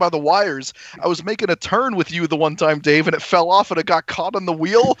would hang by the wires. I was making a turn with you the one time, Dave, and it fell off, and it got caught on the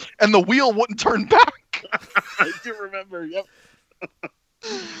wheel, and the wheel wouldn't turn back. I do remember. Yep.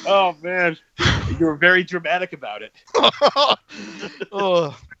 Oh man, you were very dramatic about it.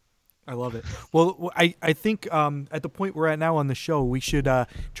 Oh. I love it. Well, I think at the point we're at now on the show, we should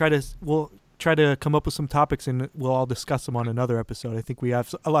try to come up with some topics and we'll all discuss them on another episode. I think we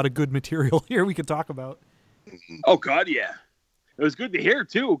have a lot of good material here we can talk about. Oh God, yeah. It was good to hear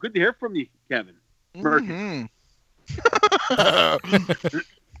too. Good to hear from you, Kevin. Mm-hmm.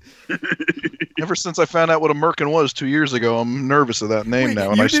 Ever since I found out what a Merkin was 2 years ago, I'm nervous of that name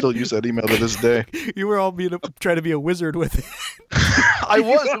now, and I still use that email to this day. You were all trying to be a wizard with it. I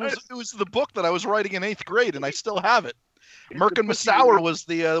was. It was the book that I was writing in 8th grade, and I still have it. Merkin Masauer was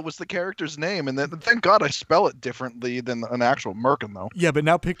the character's name, and then thank God I spell it differently than an actual Merkin though. Yeah, but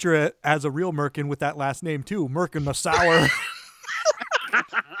now picture it as a real Merkin with that last name too, Merkin Masauer.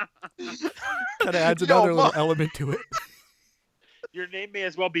 Kind of adds another little element to it. Your name may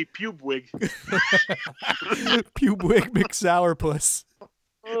as well be Pubewig. Pubewig McSourpuss.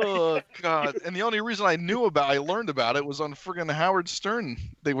 Oh God! And the only reason I learned about it was on friggin' Howard Stern.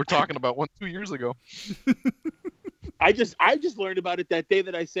 They were talking about 2 years ago. I just learned about it that day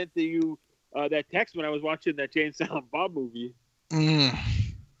that I sent to you that text when I was watching that Jay and Silent Bob movie.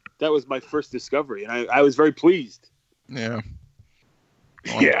 That was my first discovery, and I was very pleased. Yeah.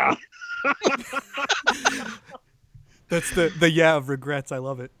 Yeah. That's the yeah of regrets. I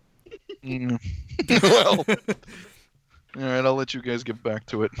love it. Well, all right, I'll let you guys get back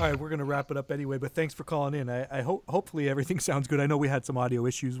to it. All right, we're going to wrap it up anyway, but thanks for calling in. I hope hopefully everything sounds good. I know we had some audio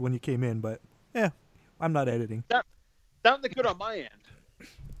issues when you came in, but yeah, I'm not editing. That sounded good on my end.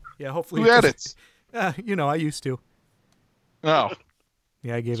 Yeah, hopefully. Who edits? I used to. Oh.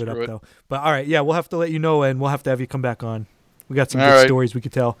 Yeah, I gave it up though. But all right, yeah, we'll have to let you know, and we'll have to have you come back on. We got some good stories we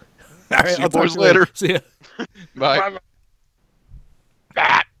could tell. All right, See you boys later. See ya. Bye.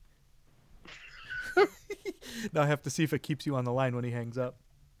 Now I have to see if it keeps you on the line when he hangs up.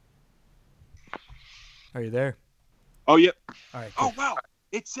 Are you there? Oh, yep. All right. Oh, wow.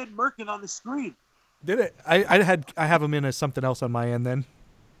 It said Merkin on the screen. Did it? I have him in as something else on my end then.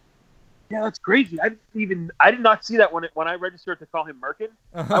 Yeah, that's crazy. I did not see that when I registered to call him Merkin.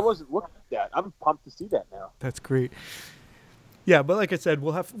 Uh-huh. I wasn't looking at that. I'm pumped to see that now. That's great. Yeah, but like I said,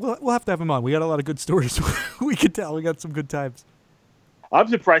 we'll have to have him on. We got a lot of good stories. We could tell. We got some good times. I'm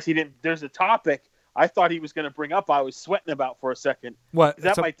surprised he didn't. There's a topic I thought he was going to bring up. I was sweating about for a second. What?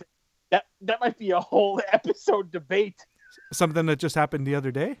 That might be a whole episode debate. Something that just happened the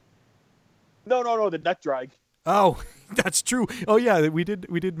other day? No, the nut drag. Oh, that's true. Oh yeah, we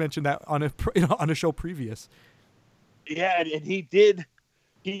did mention that on a show previous. Yeah, and he did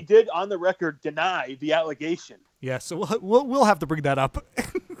on the record deny the allegation. Yeah, so we'll have to bring that up.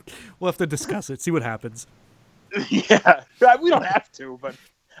 We'll have to discuss it, see what happens. Yeah, we don't have to, but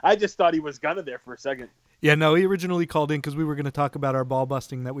I just thought he was gonna there for a second. Yeah, no, he originally called in because we were going to talk about our ball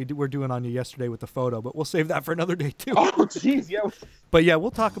busting that we're doing on you yesterday with the photo, but we'll save that for another day too. Oh, jeez, yeah. But yeah, we'll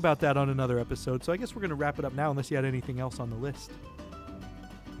talk about that on another episode. So I guess we're going to wrap it up now, unless you had anything else on the list.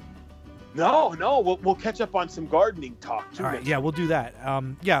 No, we'll catch up on some gardening talk too. All right, yeah, we'll do that.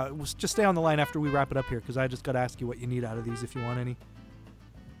 Yeah, just stay on the line after we wrap it up here because I just got to ask you what you need out of these if you want any.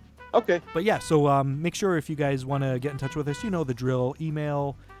 Okay. But yeah, so make sure if you guys want to get in touch with us, you know the drill.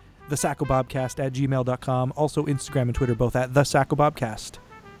 Email thesackobobcast@gmail.com. Also Instagram and Twitter, both at thesackobobcast.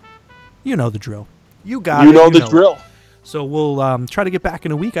 You know the drill. You got it. You know the drill. So we'll try to get back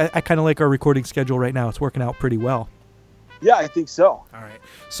in a week. I kind of like our recording schedule right now. It's working out pretty well. Yeah, I think so. All right.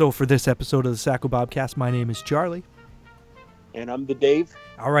 So for this episode of the Sacco Bobcast, my name is Charlie. And I'm the Dave.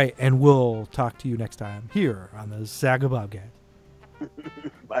 All right, and we'll talk to you next time here on the Sacco Bobcast.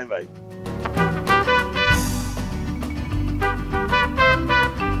 Bye-bye.